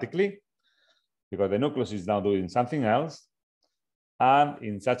quite dramatically because the nucleus is now doing something else. And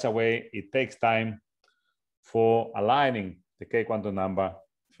in such a way, it takes time for aligning the K quantum number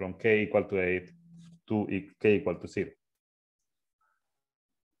from K equal to 8 to K equal to 0.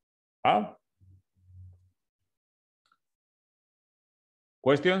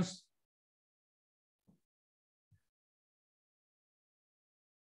 Questions?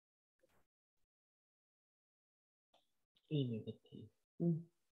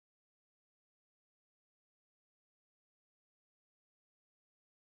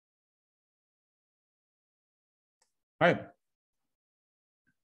 Right.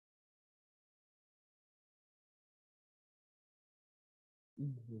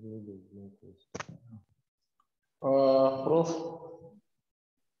 Prof,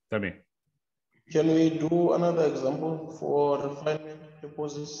 Tell me. can we do another example for refinement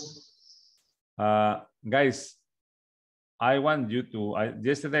purposes? Guys, I want you to,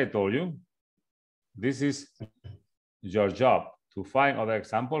 yesterday I told you, this is your job to find other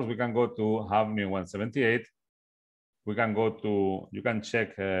examples. We can go to Havni 178. We can go to, you can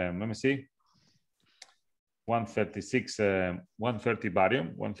check, let me see, 136, 130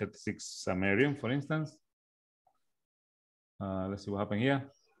 barium, 136 samarium, for instance. Let's see what happened here.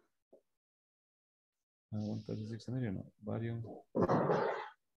 136 samarium, no, barium.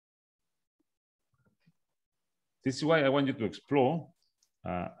 This is why I want you to explore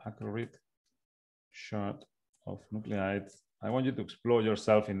accurate chart of nucleides. I want you to explore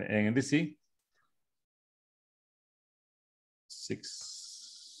yourself in the NDC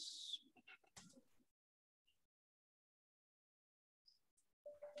 6.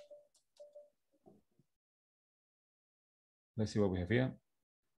 Let's see what we have here.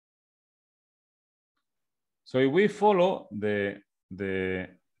 So if we follow the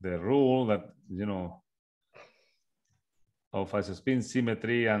rule that, you know, of isospin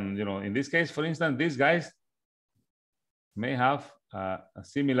symmetry, and, you know, in this case, for instance, these guys may have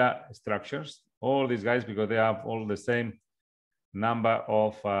similar structures, all these guys, because they have all the same number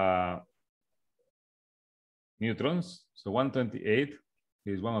of neutrons. So 128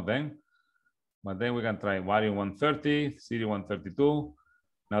 is one of them. But then we can try barium 130, cerium 132,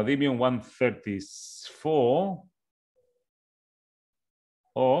 neodymium 134,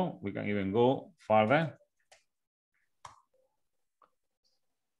 or we can even go farther.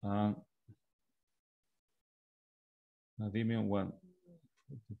 Neodymium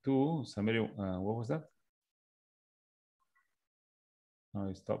 142, samarium, what was that? Now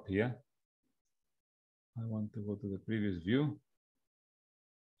I stop here. I want to go to the previous view.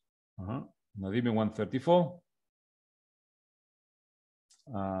 Neodymium 134.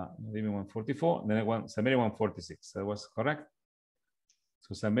 Neodymium 144. Then I want samarium 146. That was correct.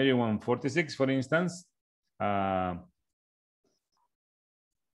 So samarium 146, for instance,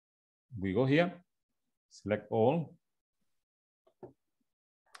 we go here, select all.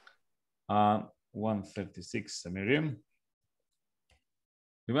 136 samarium.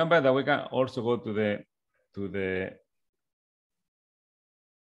 Remember that we can also go to the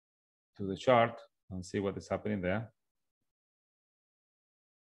chart and see what is happening there.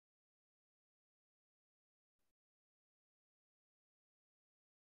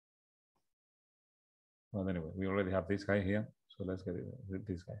 Well, anyway, we already have this guy here. So let's get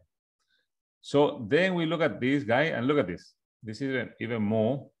this guy. So then we look at this guy and look at this. This is even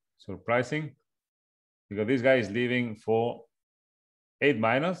more surprising because this guy is living for 8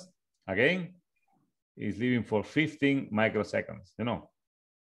 minus. Again, is living for 15 microseconds, you know,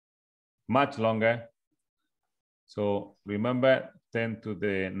 much longer. So remember 10 to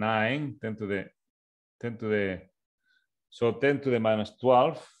the 9, 10 to the so 10 to the minus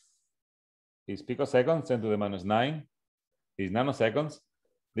 12 is picoseconds, 10 to the minus 9 is nanoseconds.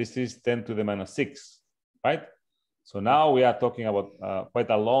 This is 10 to the minus 6, right? So now we are talking about quite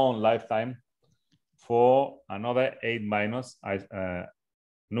a long lifetime for another 8 minus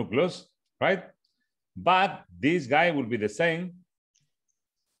nucleus, right? But this guy will be the same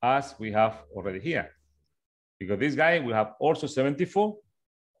as we have already here, because this guy will have also 74.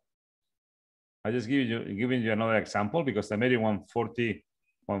 I just giving you another example because I made it 140,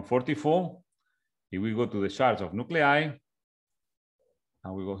 144. If we go to the charts of nuclei,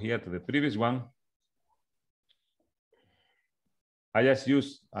 and we go here to the previous one, I just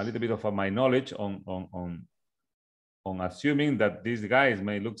use a little bit of my knowledge on assuming that these guys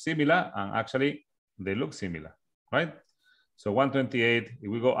may look similar, and actually they look similar, right? So 128,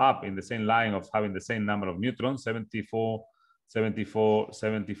 if we go up in the same line of having the same number of neutrons, 74, 74,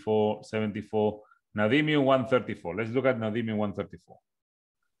 74, 74, neodymium 134. Let's look at neodymium 134.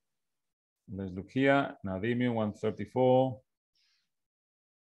 Let's look here, neodymium 134.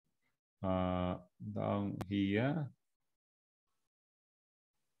 Down here.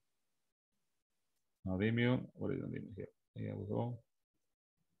 Neodymium, what is neodymium here? Here we go.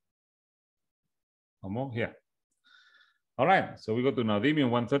 One more here. All right, so we go to neodymium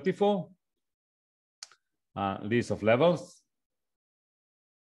 134. List of levels.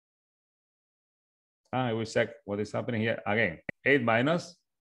 And we check what is happening here. Again, 8 minus,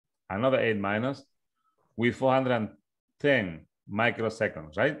 another 8 minus with 410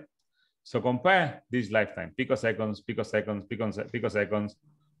 microseconds, right? So compare this lifetime, picoseconds, picoseconds, picoseconds.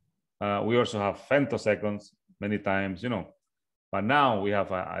 We also have femtoseconds many times, you know. But now we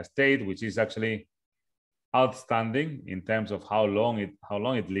have a state which is actually outstanding in terms of how long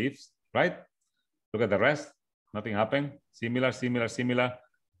it lives, right? Look at the rest, nothing happened. Similar, similar, similar.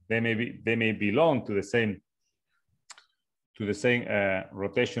 They may belong to the same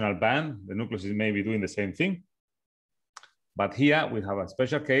rotational band. The nucleus is maybe doing the same thing. But here we have a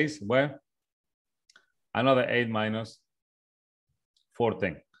special case where another 8 minus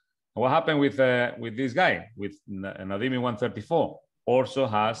 410. What happened with this guy, with neodymium 134? Also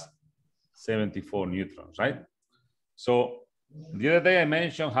has 74 neutrons, right? So the other day I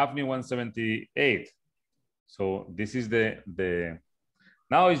mentioned hafnium 178. So this is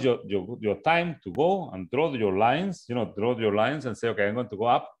now is your time to go and draw your lines, you know, draw your lines and say, okay, I'm going to go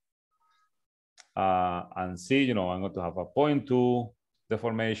up and see, you know, I'm going to have a 0.2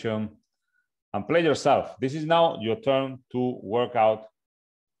 deformation and play yourself. This is now your turn to work out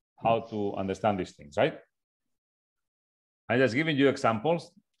how to understand these things, right? I'm just giving you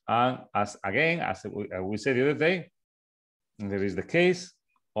examples. And as we said the other day, there is the case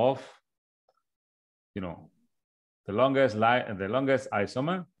of, you know, the longest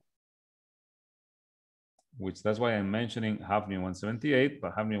isomer, which that's why I'm mentioning hafnium 178,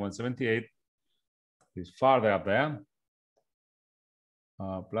 but hafnium 178 is farther up there.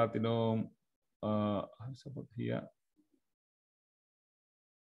 Platinum, how's about here?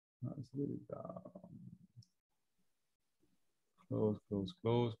 Let's get it down. Close, close,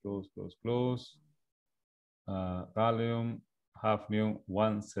 close, close, close, close. Gallium, hafnium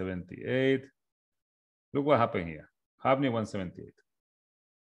 178. Look what happened here. Hafnium 178.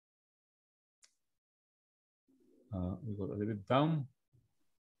 We got a little bit down.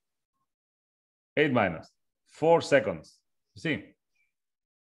 8 minus 4 seconds. You see?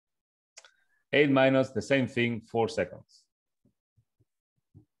 8 minus the same thing, 4 seconds.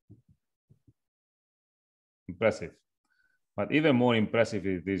 Impressive. But even more impressive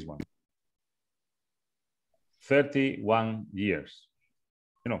is this one. 31 years.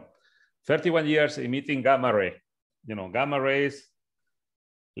 You know, 31 years emitting gamma ray. You know, gamma rays,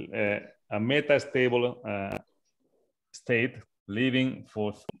 a metastable state, living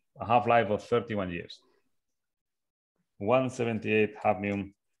for a half-life of 31 years. 178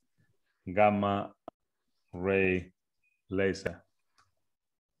 hafnium gamma ray laser.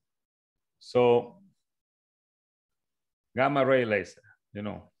 So gamma ray laser, you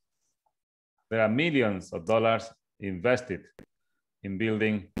know, there are millions of dollars invested in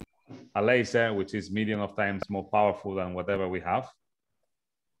building a laser which is million of times more powerful than whatever we have.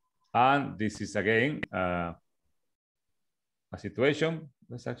 And this is again a situation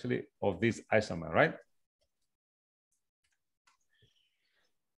that's actually of this isomer, right?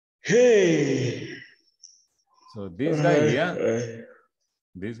 Hey. So this guy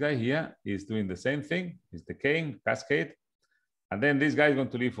here is doing the same thing. He's decaying, cascade. And then this guy is going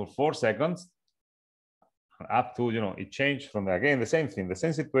to live for 4 seconds up to, it changed from, again, the same thing, the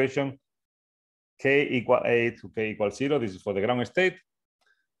same situation, K equal 8 to K equal 0. This is for the ground state.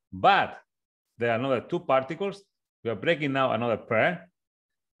 But there are another 2 particles. We are breaking now another pair,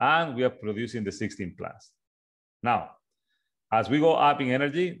 and we are producing the 16 plus. Now, as we go up in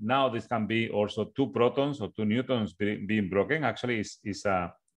energy, now this can be also 2 protons or 2 neutrons being broken. Actually, it's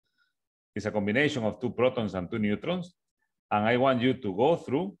a combination of 2 protons and 2 neutrons. And I want you to go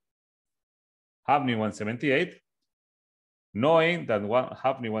through hafnium 178, knowing that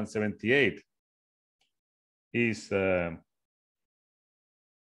hafnium 178 is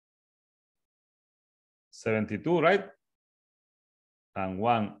 72, right? And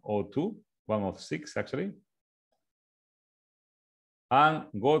 102, 106 actually. And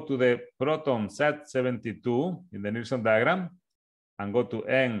go to the proton set 72 in the Nilsson diagram and go to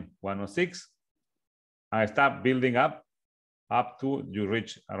N106 and start building up to you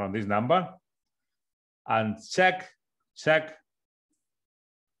reach around this number, and check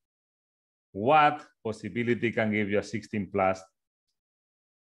what possibility can give you a 16 plus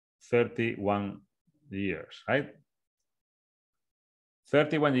 31 years, right?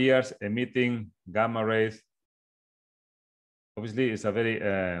 31 years emitting gamma rays. Obviously, it's a very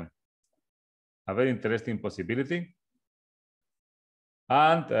interesting possibility.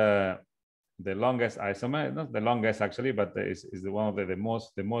 And the longest isomer, not the longest actually, but is one of the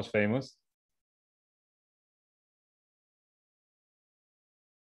most famous.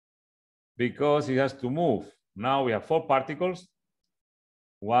 Because it has to move. Now we have 4 particles,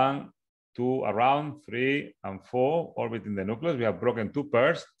 1, 2 around, 3, and 4 orbiting the nucleus. We have broken 2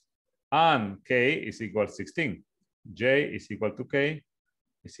 pairs, and K is equal to 16. J is equal to K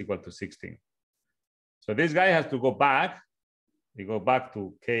is equal to 16. So this guy has to go back. We go back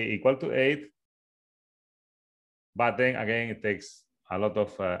to K equal to 8. But then again, it takes a lot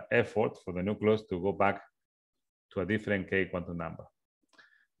of effort for the nucleus to go back to a different K quantum number.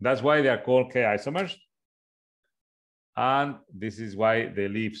 That's why they are called K isomers. And this is why they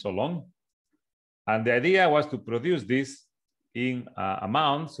live so long. And the idea was to produce this in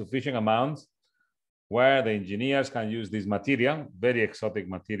sufficient amounts, where the engineers can use this material, very exotic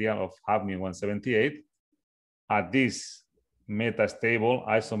material of hafnium 178, at this metastable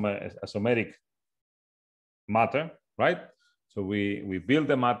isomeric matter, right? So we build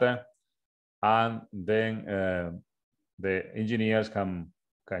the matter, and then the engineers can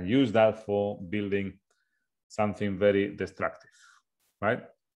use that for building something very destructive, right?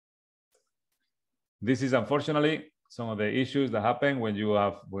 This is unfortunately some of the issues that happen when you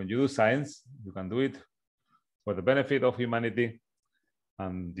do science. You can do it for the benefit of humanity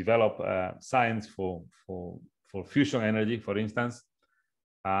and develop science for fusion energy, for instance,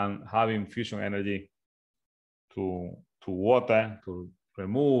 and having fusion energy to water, to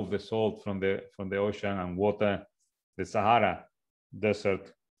remove the salt from the ocean and water the Sahara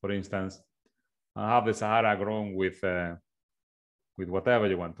desert, for instance, and have the Sahara grown with whatever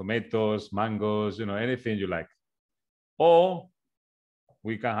you want, tomatoes, mangoes, anything you like. Or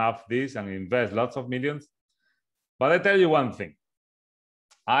we can have this and invest lots of millions. But I tell you one thing,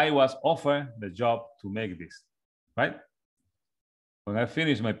 I was offered the job to make this, right? When I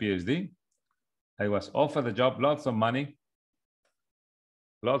finished my PhD, I was offered the job, lots of money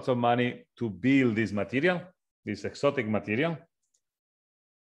to build this material, this exotic material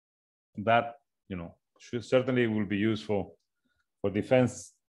that, certainly will be used for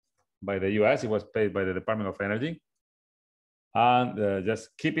defense by the US. It was paid by the Department of Energy. And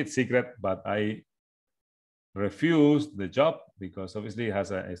just keep it secret, but I refused the job because obviously it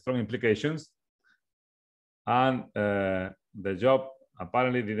has strong implications. And the job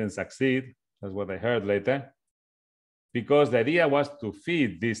apparently didn't succeed. That's what I heard later. Because the idea was to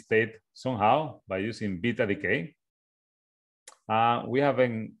feed this state somehow by using beta decay. We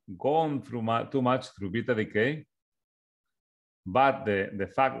haven't gone through too much through beta decay. But the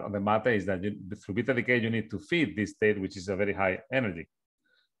fact of the matter is that through beta decay, you need to feed this state, which is a very high energy,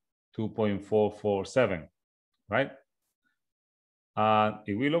 2.447, right?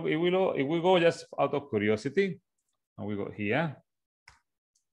 If we go just out of curiosity, and we go here,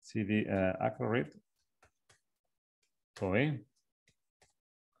 see the accurate, sorry,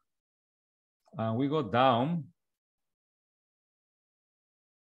 and we go down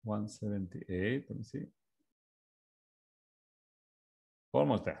 178, let me see.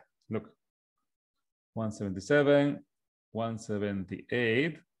 Almost there, look, 177,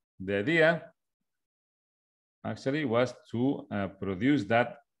 178. The idea actually was to produce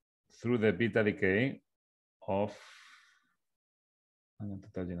that through the beta decay of, I'm going to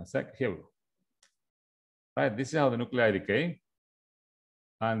tell you in a sec, here we go. Right, this is how the nuclei decay.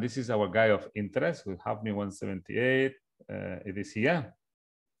 And this is our guy of interest with hafnium 178. It is here,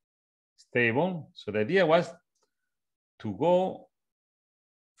 stable. So the idea was to go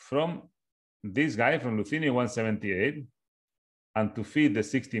from this guy, from lutetium 178, and to feed the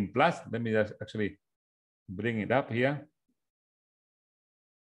 16 plus. Let me just actually bring it up here.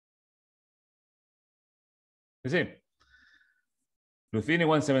 You see, lutetium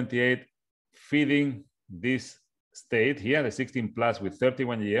 178 feeding this state here, the 16 plus with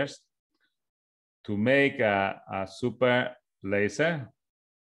 31 years, to make a super laser.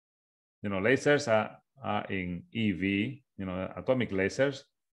 You know, lasers are in EV, you know, atomic lasers.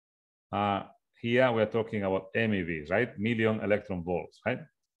 Here we're talking about MeV, right? Million electron volts, right?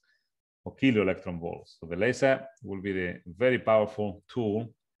 Or kilo electron volts. So the laser will be the very powerful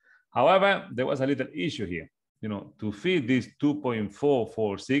tool. However, there was a little issue here. You know, to feed this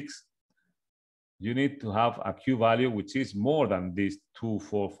 2.446, you need to have a Q value which is more than this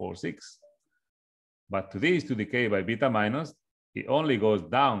 2446. But to this, to decay by beta minus, it only goes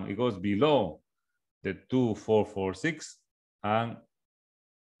down. It goes below the 2446, and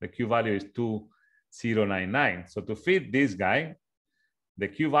the Q value is 2099. So to feed this guy, the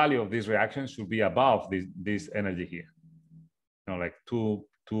Q value of this reaction should be above this energy here. You know, like 2.5,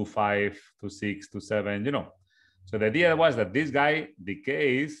 2.6, 2.7, you know. So the idea was that this guy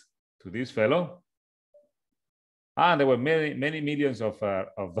decays to this fellow, and there were many millions of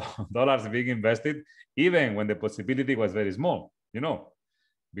dollars being invested, even when the possibility was very small, you know,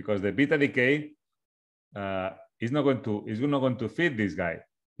 because the beta decay is not going to feed this guy.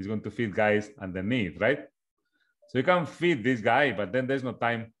 It's going to feed guys underneath, right? So you can feed this guy, but then there's no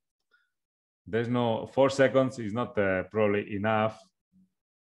time. There's no 4 seconds is not probably enough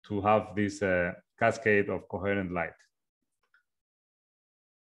to have this cascade of coherent light.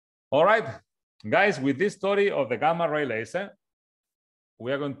 All right, guys, with this story of the gamma ray laser,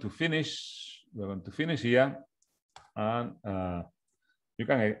 we are going to finish. We're going to finish here, and you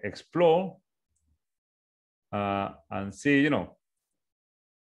can explore and see. You know,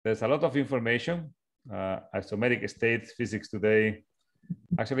 there's a lot of information. Isomeric states physics today.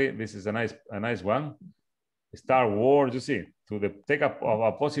 Actually, this is a nice one. Star Wars, you see, to the take up of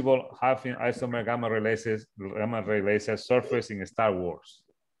a possible half-in isomer gamma ray laser surface in Star Wars.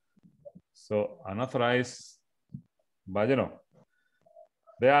 So unauthorized, but you know,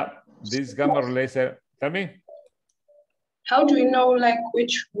 there are this gamma ray laser. Tell me. How do you know, like,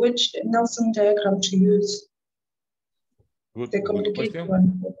 which Nilsson diagram to use? Good, The good complicated question.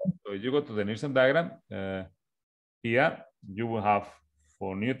 one. So you go to the Nilsson diagram. Here you will have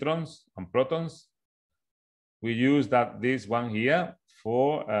for neutrons and protons. We use this one here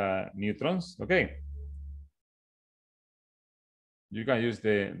for neutrons. Okay. You can use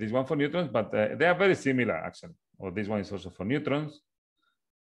this one for neutrons, but they are very similar actually. Or this one is also for neutrons.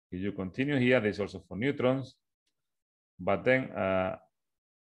 If you continue here, this is also for neutrons. But then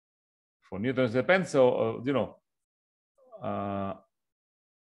for neutrons depends. So you know,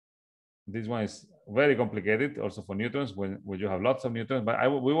 this one is very complicated also for neutrons when you have lots of neutrons. But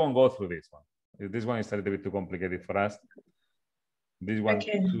we won't go through this one. This one is a little bit too complicated for us. This one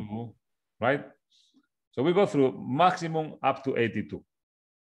too, right? So we go through maximum up to 82,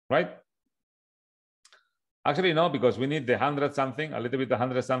 right? Actually, no, because we need the 100 something, a little bit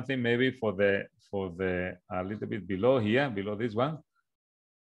 100 something, maybe for the a little bit below here, below this one.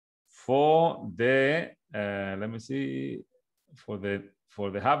 For the let me see, for the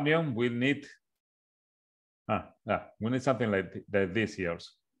hafnium, we need we need something like this here also.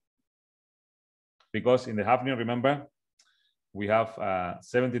 Because in the hafnium, remember, we have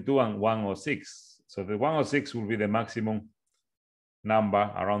 72 and 106. So the 106 will be the maximum number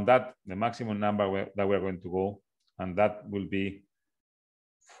around that, the maximum number that we're going to go, and that will be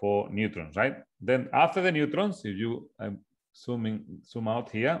for neutrons, right? Then after the neutrons, if you zoom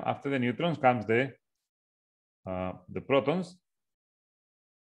out here, after the neutrons comes the protons.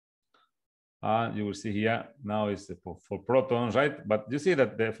 You will see here now is for protons, right? But you see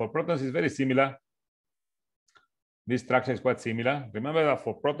that for protons is very similar. This structure is quite similar. Remember that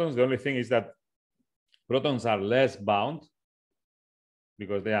for protons, the only thing is that protons are less bound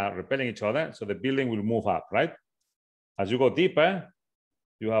because they are repelling each other. So the building will move up, right? As you go deeper,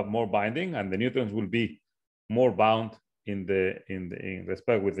 you have more binding, and the neutrons will be more bound in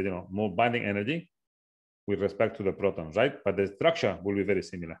respect with the, more binding energy with respect to the protons, right? But the structure will be very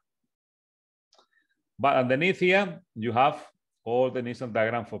similar. But underneath here, you have all the Nilsson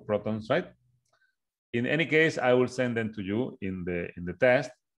diagram for protons, right? In any case, I will send them to you in the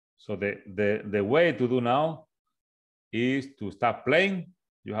test, So the way to do now is to start playing.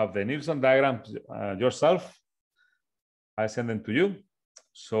 You have the Nilsson diagram yourself. I send them to you.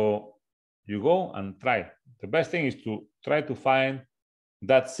 So you go and try. The best thing is to try to find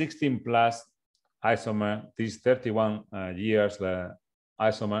that 16 plus isomer, this 31 years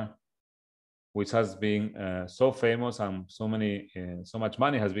isomer, which has been so famous and so much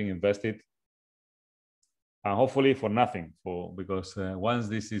money has been invested, and hopefully for nothing. Because once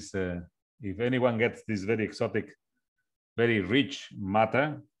this is, if anyone gets this very exotic, very rich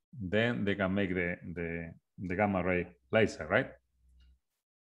matter, then they can make the gamma ray laser, right?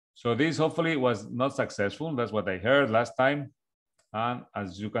 So this hopefully was not successful. That's what I heard last time. And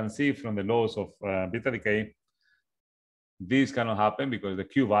as you can see from the laws of beta decay, this cannot happen because the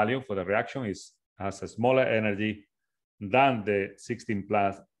Q value for the reaction has a smaller energy than the 16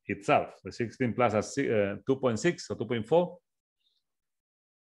 plus itself. The 16 plus has 2.6 or 2.4,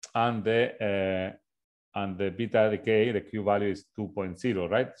 and the beta decay, the Q value is 2.0,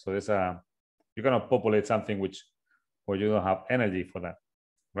 right? So there's you cannot populate something where you don't have energy for that,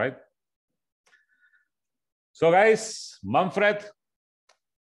 right? So guys, Manfred,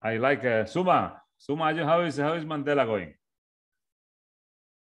 I like Suma. Suma, how is Mandela going?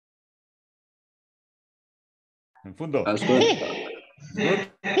 En fundo. That's good.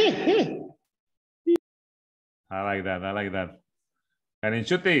 Good. I like that. I like that. And in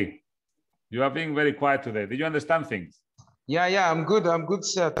Shuti, you are being very quiet today. Did you understand things? Yeah, I'm good. I'm good,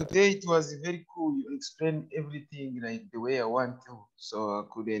 sir. Today it was very cool. You explained everything like the way I want to, so I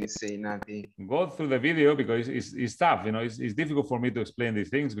couldn't say nothing. Go through the video because it's tough. You know, it's difficult for me to explain these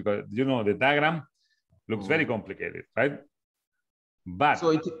things because the diagram looks very complicated, right? But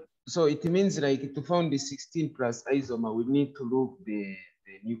so it means like to find the 16 plus isomer, we need to look the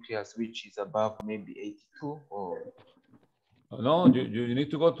nucleus which is above maybe 82 or. No, you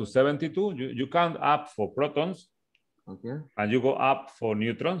need to go to 72. You count up for protons. Okay. And you go up for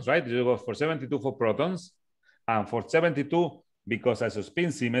neutrons, right? You go for 72 for protons, and for 72 because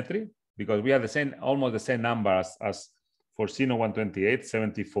isospin symmetry, because we have almost the same number as for Xeno 128,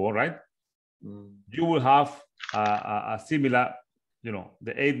 74, right? You will have a similar,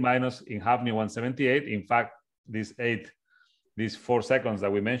 the 8 minus in hafnium 178. In fact, these 4 seconds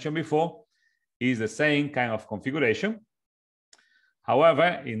that we mentioned before is the same kind of configuration.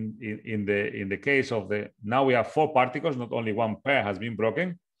 However, in the case of now we have 4 particles, not only one pair has been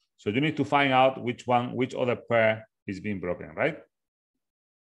broken. So you need to find out which other pair is being broken, right?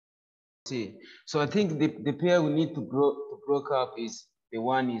 See, so I think the pair we need to broke up is the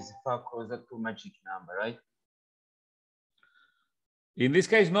one is far closer to magic number, right? In this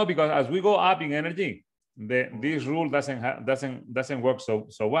case, no, because as we go up in energy, this rule doesn't work so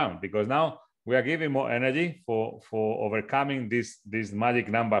well, because now we are giving more energy for overcoming this magic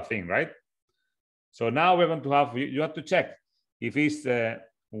number thing, right? So now we're going to have, you have to check if it's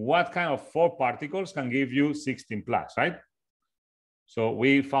what kind of 4 particles can give you 16 plus, right? So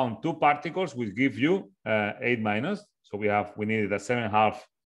we found 2 particles which give you 8 minus. So we needed a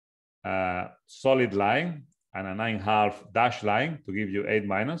 7.5 solid line and a 9.5 dash line to give you 8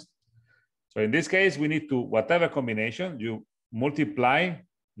 minus. So in this case, we need to, whatever combination, you multiply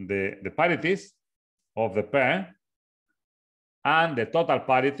the parities of the pair, and the total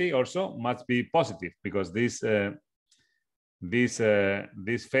parity also must be positive, because this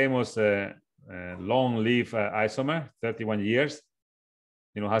famous long-lived isomer, 31 years,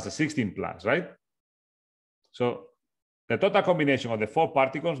 has a 16 plus, right? So the total combination of the 4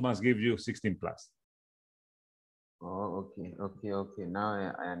 particles must give you 16 plus. Oh, okay.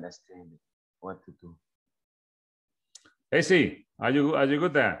 Now I understand what to do. AC, are you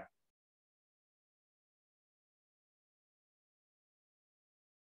good there?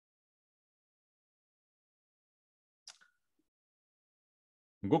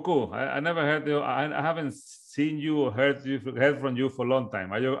 Goku, I never heard you. I haven't seen you or heard from you for a long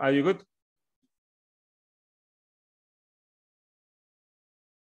time. Are you good?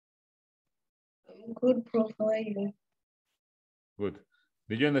 Good, Prof. How are you? Good.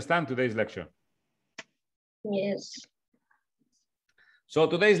 Did you understand today's lecture? Yes. So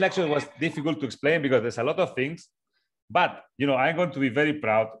today's lecture was difficult to explain because there's a lot of things, but I'm going to be very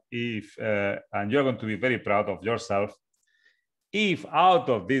proud if, and you're going to be very proud of yourself, if out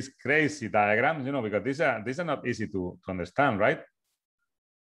of these crazy diagrams, because these are not easy to understand, right?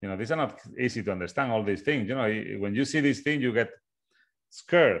 These are not easy to understand, all these things. When you see these things, you get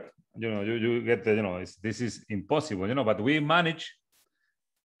scared. You get this is impossible. But we manage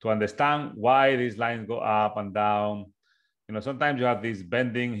to understand why these lines go up and down. Sometimes you have this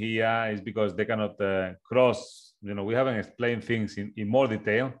bending here is because they cannot cross. We haven't explained things in more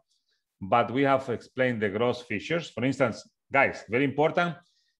detail. but we have explained the gross features. For instance, guys, very important.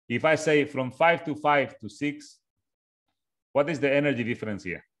 If I say from 5 to 5 to 6, what is the energy difference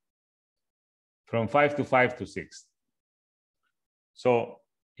here? From 5 to 5 to 6. So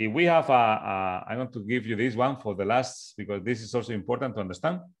if we have I'm going to give you this one for the last, because this is also important to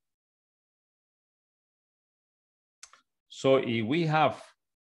understand. So if we have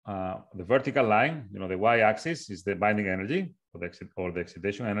the vertical line, you know, the y-axis is the binding energy or the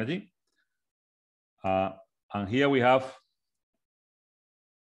excitation energy. And here we have,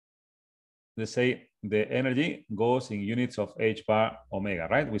 let's say, the energy goes in units of h bar omega,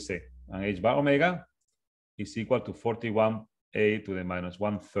 right? We say, and h bar omega is equal to 41 a to the minus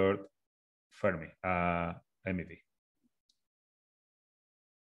 1/3 Fermi, MeV.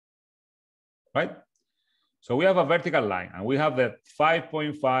 Right? So we have a vertical line, and we have the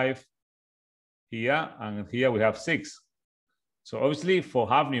 5.5 here, and here we have 6. So obviously for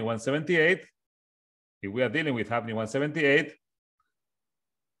Hafni 178, if we are dealing with Hafni 178,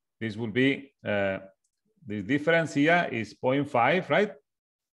 this will be, the difference here is 0.5, right?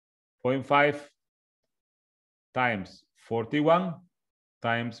 0.5 times 41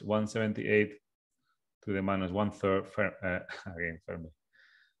 times 178 to the minus 1/3, again, Fermi,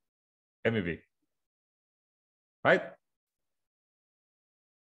 MeV, right?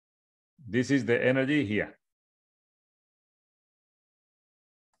 This is the energy here.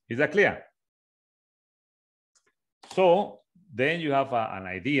 Is that clear? So then you have an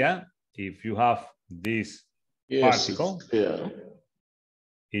idea. If you have this particle,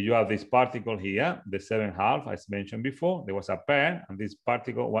 if you have this particle here, the 7/2, as mentioned before, there was a pair, and this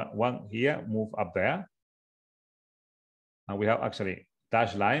particle, one here, move up there. And we have actually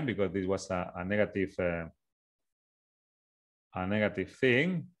dashed line because this was a negative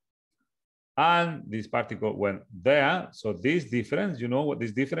thing. And this particle went there. So this difference, you know what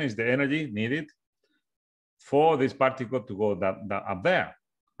this difference is, the energy needed for this particle to go up there,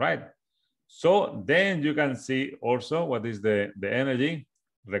 right? So then you can see also what is the energy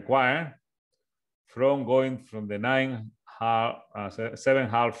required from going from the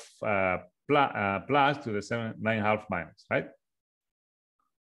 7/2 plus to the 9/2 minus, right?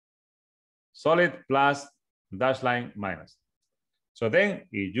 Solid plus dash line minus. So then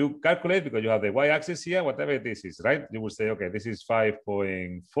if you calculate, because you have the y-axis here, whatever this is, right? You will say, okay, this is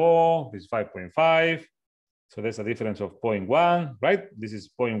 5.4, this is 5.5. So there's a difference of 0.1, right? This is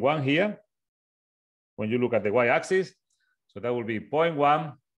 0.1 here. When you look at the y-axis, so that will be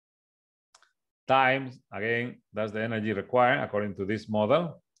 0.1 times, again, that's the energy required according to this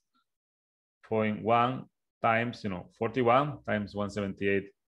model. 0.1 times, 41 times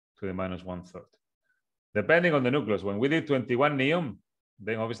 178 to the minus 1/3. Depending on the nucleus, when we did 21 neon,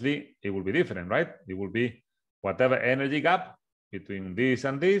 then obviously it will be different, right? It will be whatever energy gap between this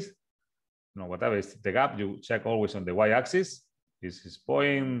and this, whatever is the gap, you check always on the y-axis. This is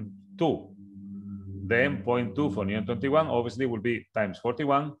 0.2. Then 0.2 for neon 21 obviously will be times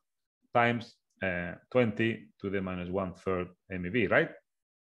 41 times 20 to the minus 1/3 MeV, right?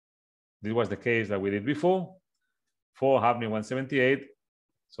 This was the case that we did before for Hafni 178.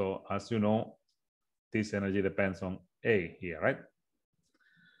 So as you know, this energy depends on A here, right?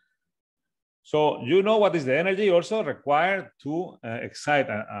 So you know what is the energy also required to excite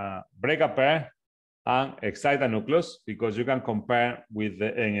break a pair and excite a nucleus, because you can compare with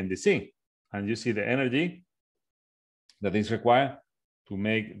the NMDC, and you see the energy that is required to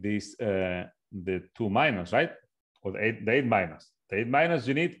make this the 2 minus, right? Or the 8 minus. The 8 minus,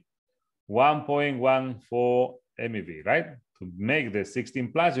 you need 1.14 MeV, right? To make the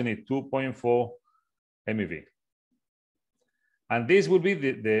 16 plus, you need 2.4 MeV. And this will be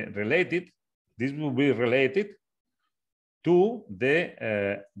related to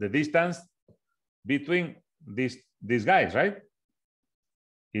the distance between these guys, right?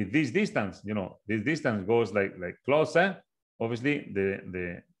 If this distance, this distance goes like closer, obviously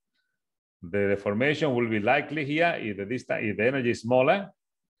the deformation will be likely here if the energy is smaller.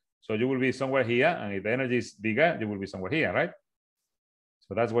 So you will be somewhere here, and if the energy is bigger, you will be somewhere here, right?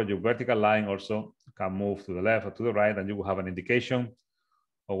 So that's where your vertical line also can move to the left or to the right, and you will have an indication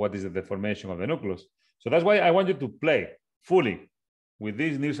of what is the deformation of the nucleus. So that's why I want you to play fully with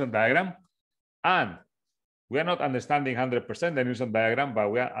this Nilsson diagram. And we are not understanding 100% the Nilsson diagram,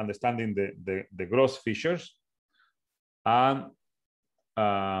 but we are understanding the gross features. And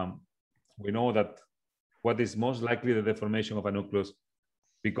we know that what is most likely the deformation of a nucleus,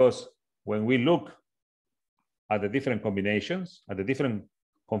 because when we look at the different combinations, at the different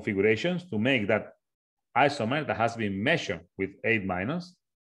configurations to make that isomer that has been measured with 8 minus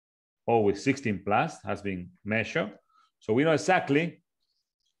or with 16 plus has been measured. So we know exactly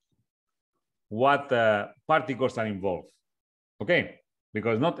what particles are involved. Okay,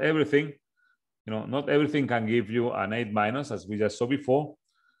 because not everything, not everything can give you an 8- as we just saw before,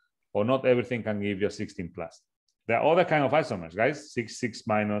 or not everything can give you a 16+. There are other kind of isomers, guys, 6, 6-,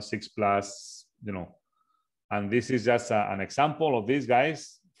 6+, and this is just an example of these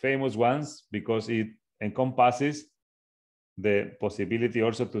guys, famous ones, because it encompasses the possibility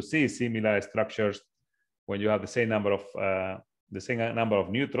also to see similar structures when you have the same number of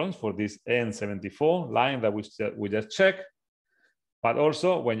neutrons for this N74 line that we just checked, but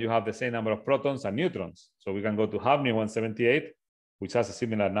also when you have the same number of protons and neutrons. So we can go to hafnium 178, which has a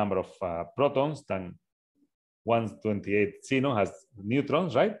similar number of protons than 128 xenon has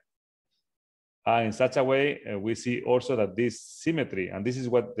neutrons, right? And in such a way, we see also that this symmetry, and this is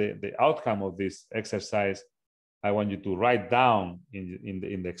what the outcome of this exercise I want you to write down in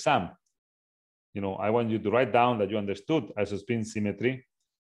the exam. I want you to write down that you understood isospin symmetry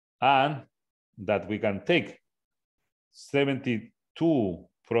and that we can take 72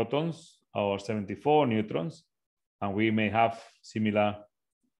 protons or 74 neutrons, and we may have similar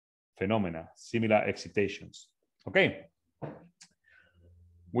phenomena, similar excitations. Okay.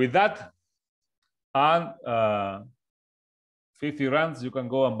 With that, and 50 rands, you can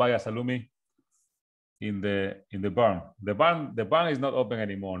go and buy a salumi in the barn. The barn is not open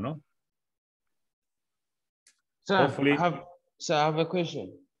anymore, no? Sir, Hopefully. I have a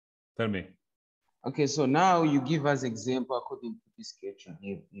question. Tell me. Okay, so now you give us example according to this sketch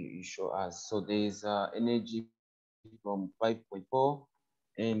you show us. So there is energy from 5.4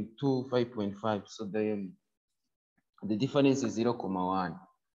 and to 5.5. So the difference is 0.1.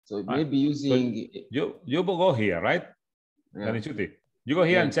 So it may be using. So you go here, right? Yeah. You go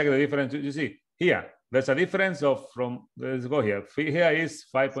here Yeah. and check the difference. You see here, there's a difference of from. Let's go here. Here is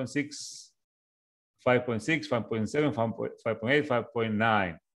 5.6, 5.6, 5.7, 5.8,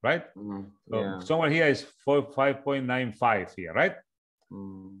 5.9, right? So somewhere here is 5.95 here, right?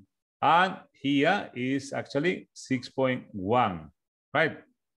 And here is actually 6.1, right?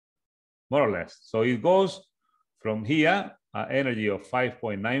 More or less. So it goes from here, energy of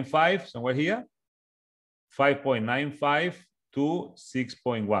 5.95, somewhere here, 5.95 to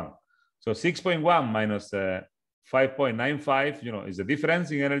 6.1. So 6.1 minus 5.95, is the difference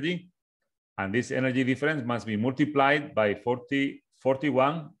in energy. And this energy difference must be multiplied by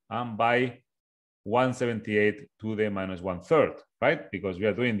 41 and by 178 to the minus 1/3, right? Because we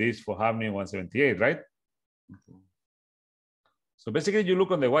are doing this for hafnium 178, right? So basically, you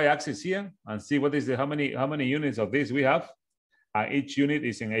look on the y-axis here and see what is how many units of this we have. Each unit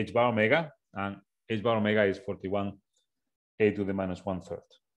is in h bar omega, and h bar omega is 41 a to the minus 1/3.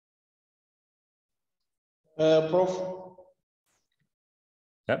 Prof.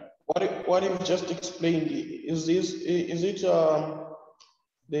 Yep. What you just explained, is it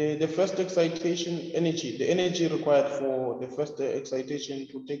the first excitation energy, the energy required for the first excitation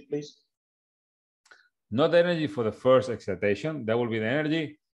to take place? Not the energy for the first excitation. That will be the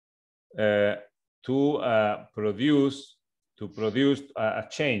energy to produce a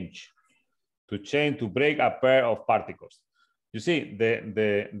change, to break a pair of particles. You see,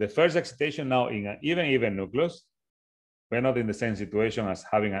 the first excitation now in an even nucleus, we're not in the same situation as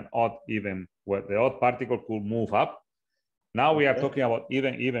having an odd even, where the odd particle could move up. Now we are talking about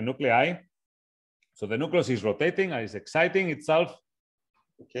even nuclei. So the nucleus is rotating and is exciting itself,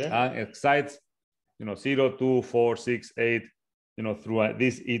 and excites 0, 2, 4, 6, 8, through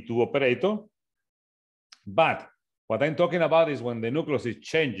this E2 operator. But what I'm talking about is when the nucleus is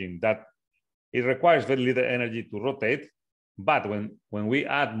changing, that it requires very little energy to rotate. But when we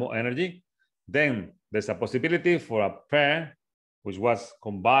add more energy, then there's a possibility for a pair which was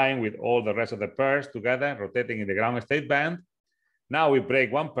combined with all the rest of the pairs together, rotating in the ground state band. Now we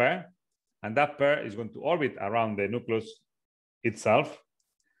break one pair, and that pair is going to orbit around the nucleus itself,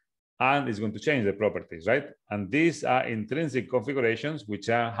 and it's going to change the properties, right? And these are intrinsic configurations which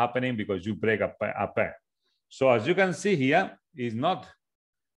are happening because you break a pair. So as you can see here, is not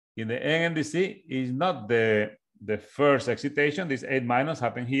in the NMDC, is not the first excitation. This 8-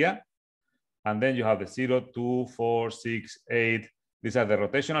 happened here. And then you have the 0, 2, 4, 6, 8. These are the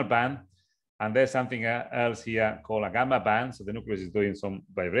rotational band. And there's something else here called a gamma band. So the nucleus is doing some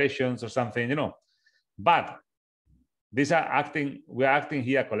vibrations or something, But these are acting, we're acting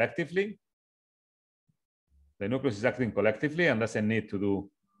here collectively. The nucleus is acting collectively and doesn't need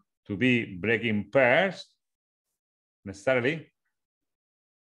to be breaking pairs necessarily.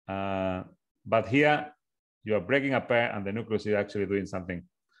 But here you are breaking a pair and the nucleus is actually doing something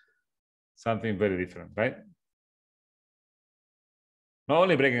very different, right? Not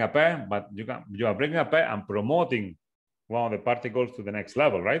only breaking a pair, but you are breaking a pair and promoting one of the particles to the next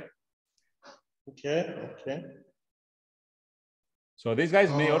level, right? Okay. So these guys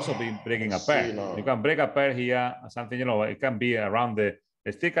may also be breaking a pair. You can break a pair here, something, you know, it can be around it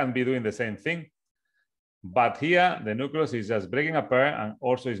still can be doing the same thing. But here, the nucleus is just breaking a pair and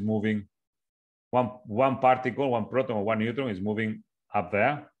also is moving one particle, one proton or one neutron is moving up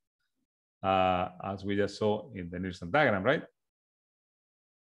there, as we just saw in the Nilsson diagram, right?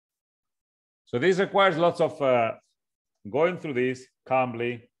 So this requires lots of going through this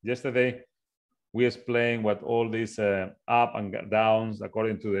calmly. Yesterday, we explained what all these up and downs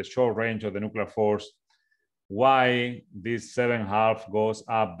according to the short range of the nuclear force, why this 7/2 goes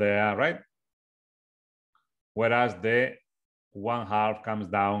up there, right? Whereas the 1/2 comes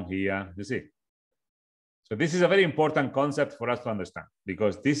down here, you see. So this is a very important concept for us to understand,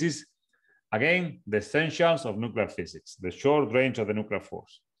 because this is, again, the essentials of nuclear physics, the short range of the nuclear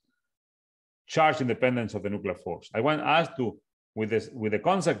force, charge independence of the nuclear force. I want us to, with the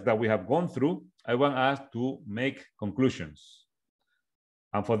concept that we have gone through, I want us to make conclusions.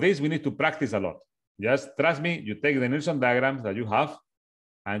 And for this, we need to practice a lot. Just trust me, you take the Nilsson diagrams that you have,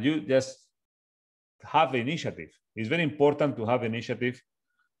 and you just have the initiative. It's very important to have the initiative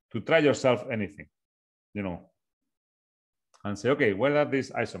to try yourself anything, you know, and say, okay, where are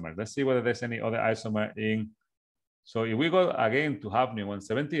these isomers? Let's see whether there's any other isomer in. So if we go again to hafnium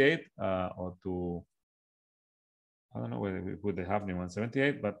 178 or to, I don't know whether we put the hafnium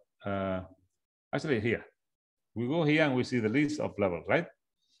 178, but actually here, we go here and we see the list of levels, right?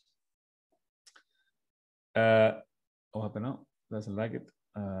 What happened now? Doesn't like it.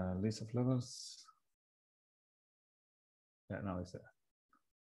 List of levels. Yeah, now it's there.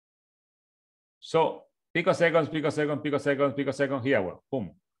 So picoseconds, picoseconds, picoseconds, picoseconds. Here, well,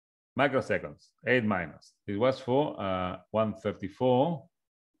 boom, microseconds, 8 minus. It was for 134.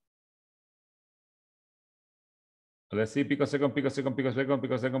 Let's see, picosecond, picosecond, picosecond,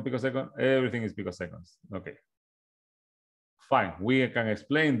 picosecond, picosecond. Everything is picoseconds. Okay. Fine. We can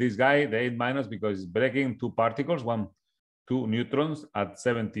explain this guy, the 8 minus, because it's breaking 2 particles, 2 neutrons at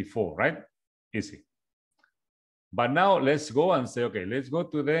 74, right? Easy. But now let's go and say, okay, let's go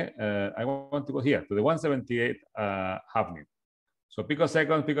to the, I want to go here, to the 178 hafnium. So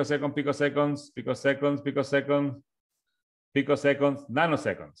picoseconds, picoseconds, picoseconds, picoseconds, picoseconds, picoseconds,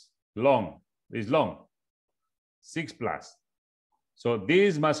 nanoseconds. Long, it's long. 6 plus. So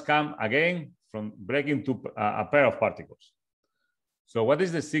this must come again from breaking to a pair of particles. So what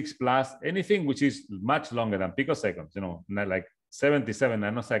is the 6 plus? Anything which is much longer than picoseconds, you know, like 77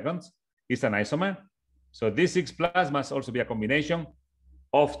 nanoseconds is an isomer. So this 6 plus must also be a combination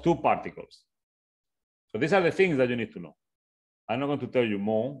of 2 particles. So these are the things that you need to know. I'm not going to tell you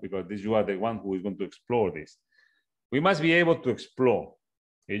more because you are the one who is going to explore this. We must be able to explore.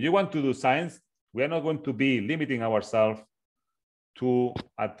 If you want to do science, we are not going to be limiting ourselves to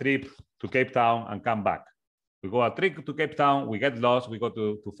a trip to Cape Town and come back. We go a trip to Cape Town, we get lost, we go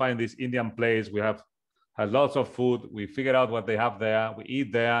to find this Indian place, we have lots of food, we figure out what they have there, we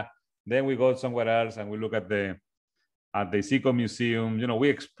eat there, then we go somewhere else and we look at the Seco Museum, you know, we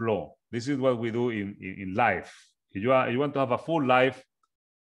explore. This is what we do in life. If you want to have a full life,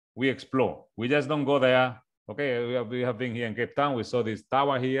 we explore. We just don't go there. Okay, we have been here in Cape Town. We saw this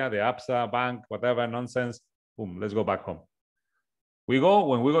tower here, the ABSA bank, whatever nonsense. Boom, let's go back home.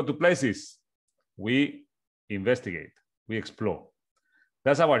 When we go to places, we investigate, we explore.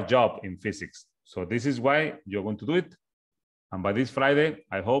 That's our job in physics. So this is why you're going to do it. And by this Friday,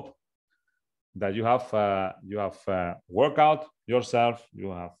 I hope that you have worked out yourself.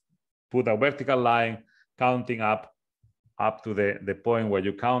 You have put a vertical line counting up to the point where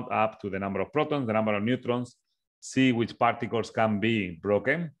you count up to the number of protons, the number of neutrons, see which particles can be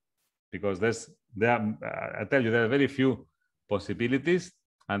broken, because I tell you, there are very few possibilities,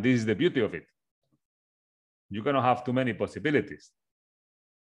 and this is the beauty of it. You cannot have too many possibilities.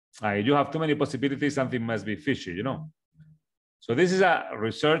 If you have too many possibilities, something must be fishy, you know. So this is a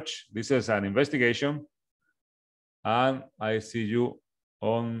research, this is an investigation, and I see you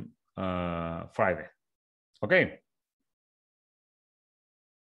on Friday. Okay.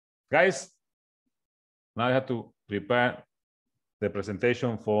 Guys, now I have to prepare the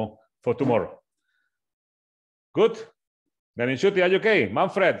presentation for tomorrow. Good? Ganishuti, are you okay?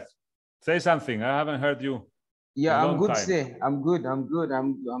 Manfred, say something. I haven't heard you. Yeah, I'm good, sir. I'm good.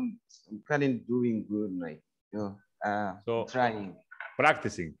 I'm kind of doing good, like, you know, so trying.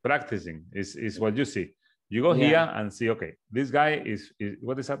 Practicing is what you see. You go here and see, okay, this guy is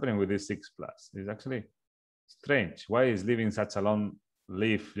what is happening with this 6 plus? It's actually strange. Why is living such a long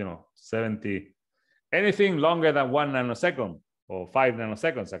live, you know, 70, anything longer than 1 nanosecond or 5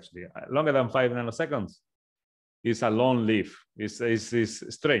 nanoseconds, actually, longer than 5 nanoseconds is a long live. It's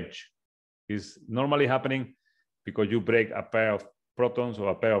strange. is normally happening because you break a pair of protons or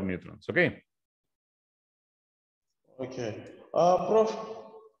a pair of neutrons. Okay. Okay. Prof.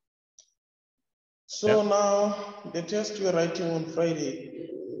 So now the test we're writing on Friday,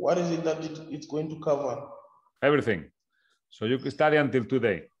 what is it that it's going to cover? Everything. So you can study until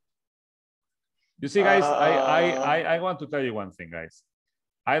today. You see, guys, I want to tell you one thing, guys.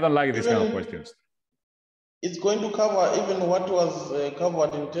 I don't like these kind of questions. It's going to cover even what was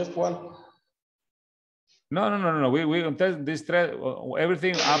covered in test 1? No. We test this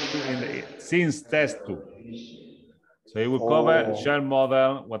everything up to since test 2. So it will cover shell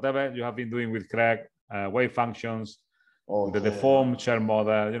model, whatever you have been doing with Craig, wave functions, the deformed shell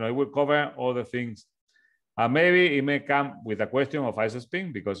model. You know, it will cover all the things. Maybe it may come with a question of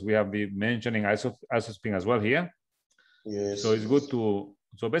isospin because we have been mentioning isospin as well here. Yes. So it's good to.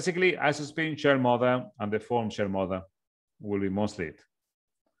 So basically, isospin shell model and deformed shell model will be mostly it.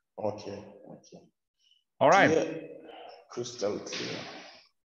 Okay. All right. Clear. Crystal clear.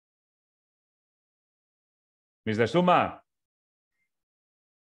 Mr. Suma,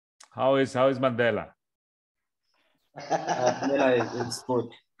 how is Mandela? Mandela is good.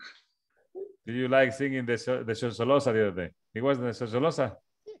 Did you like singing the Sociolosa the other day? It wasn't the Sociolosa?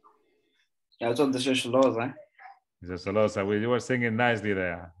 Yeah, it's on the Sociolosa. The Sociolosa, you were singing nicely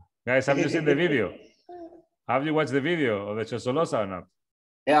there. Guys, have you seen the video? Have you watched the video of the Sociolosa or not?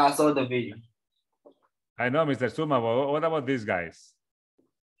 Yeah, I saw the video. I know, Mr. Suma, but what about these guys?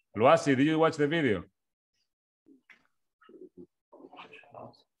 Luasi, did you watch the video?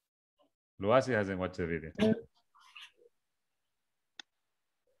 Luasi hasn't watched the video.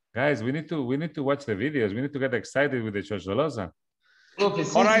 Guys, we need to watch the videos. We need to get excited with the Sociolosa. Okay,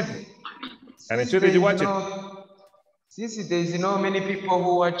 all right. And did you watch it? Since there's many people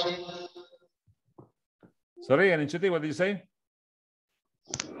who watch it. Sorry, and what did you say?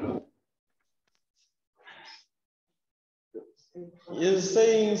 He's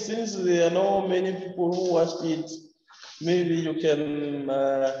saying since there are not many people who watched it, maybe you can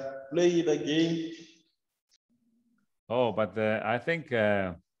play it again. Oh, but I think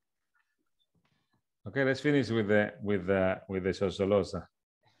okay. Let's finish with the Sociolosa.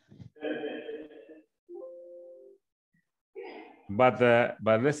 But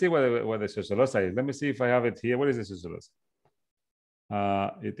let's see what the Sociolosa is. Let me see if I have it here. What is the Sociolosa?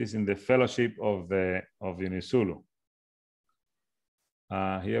 It is in the fellowship of Unisulu.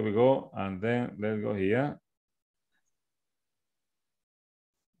 Here we go, and then let's go here.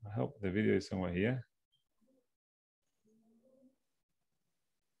 I hope the video is somewhere here.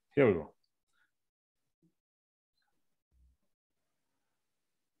 Here we go.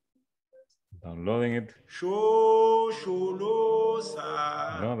 Downloading it.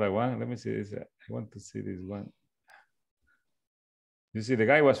 Another one. Let me see this. I want to see this one. You see, the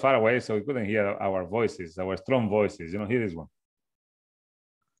guy was far away, so he couldn't hear our voices, our strong voices. You know, here is one.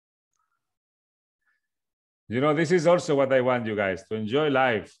 You know, this is also what I want you guys to enjoy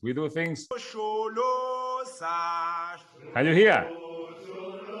life. We do things. Can you hear?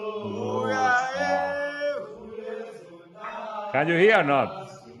 Can you hear or not?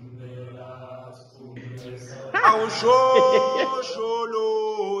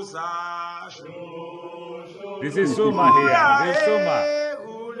 This is Suma here. This is Suma.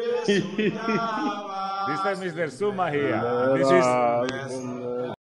 This is Mr. Suma here. And this is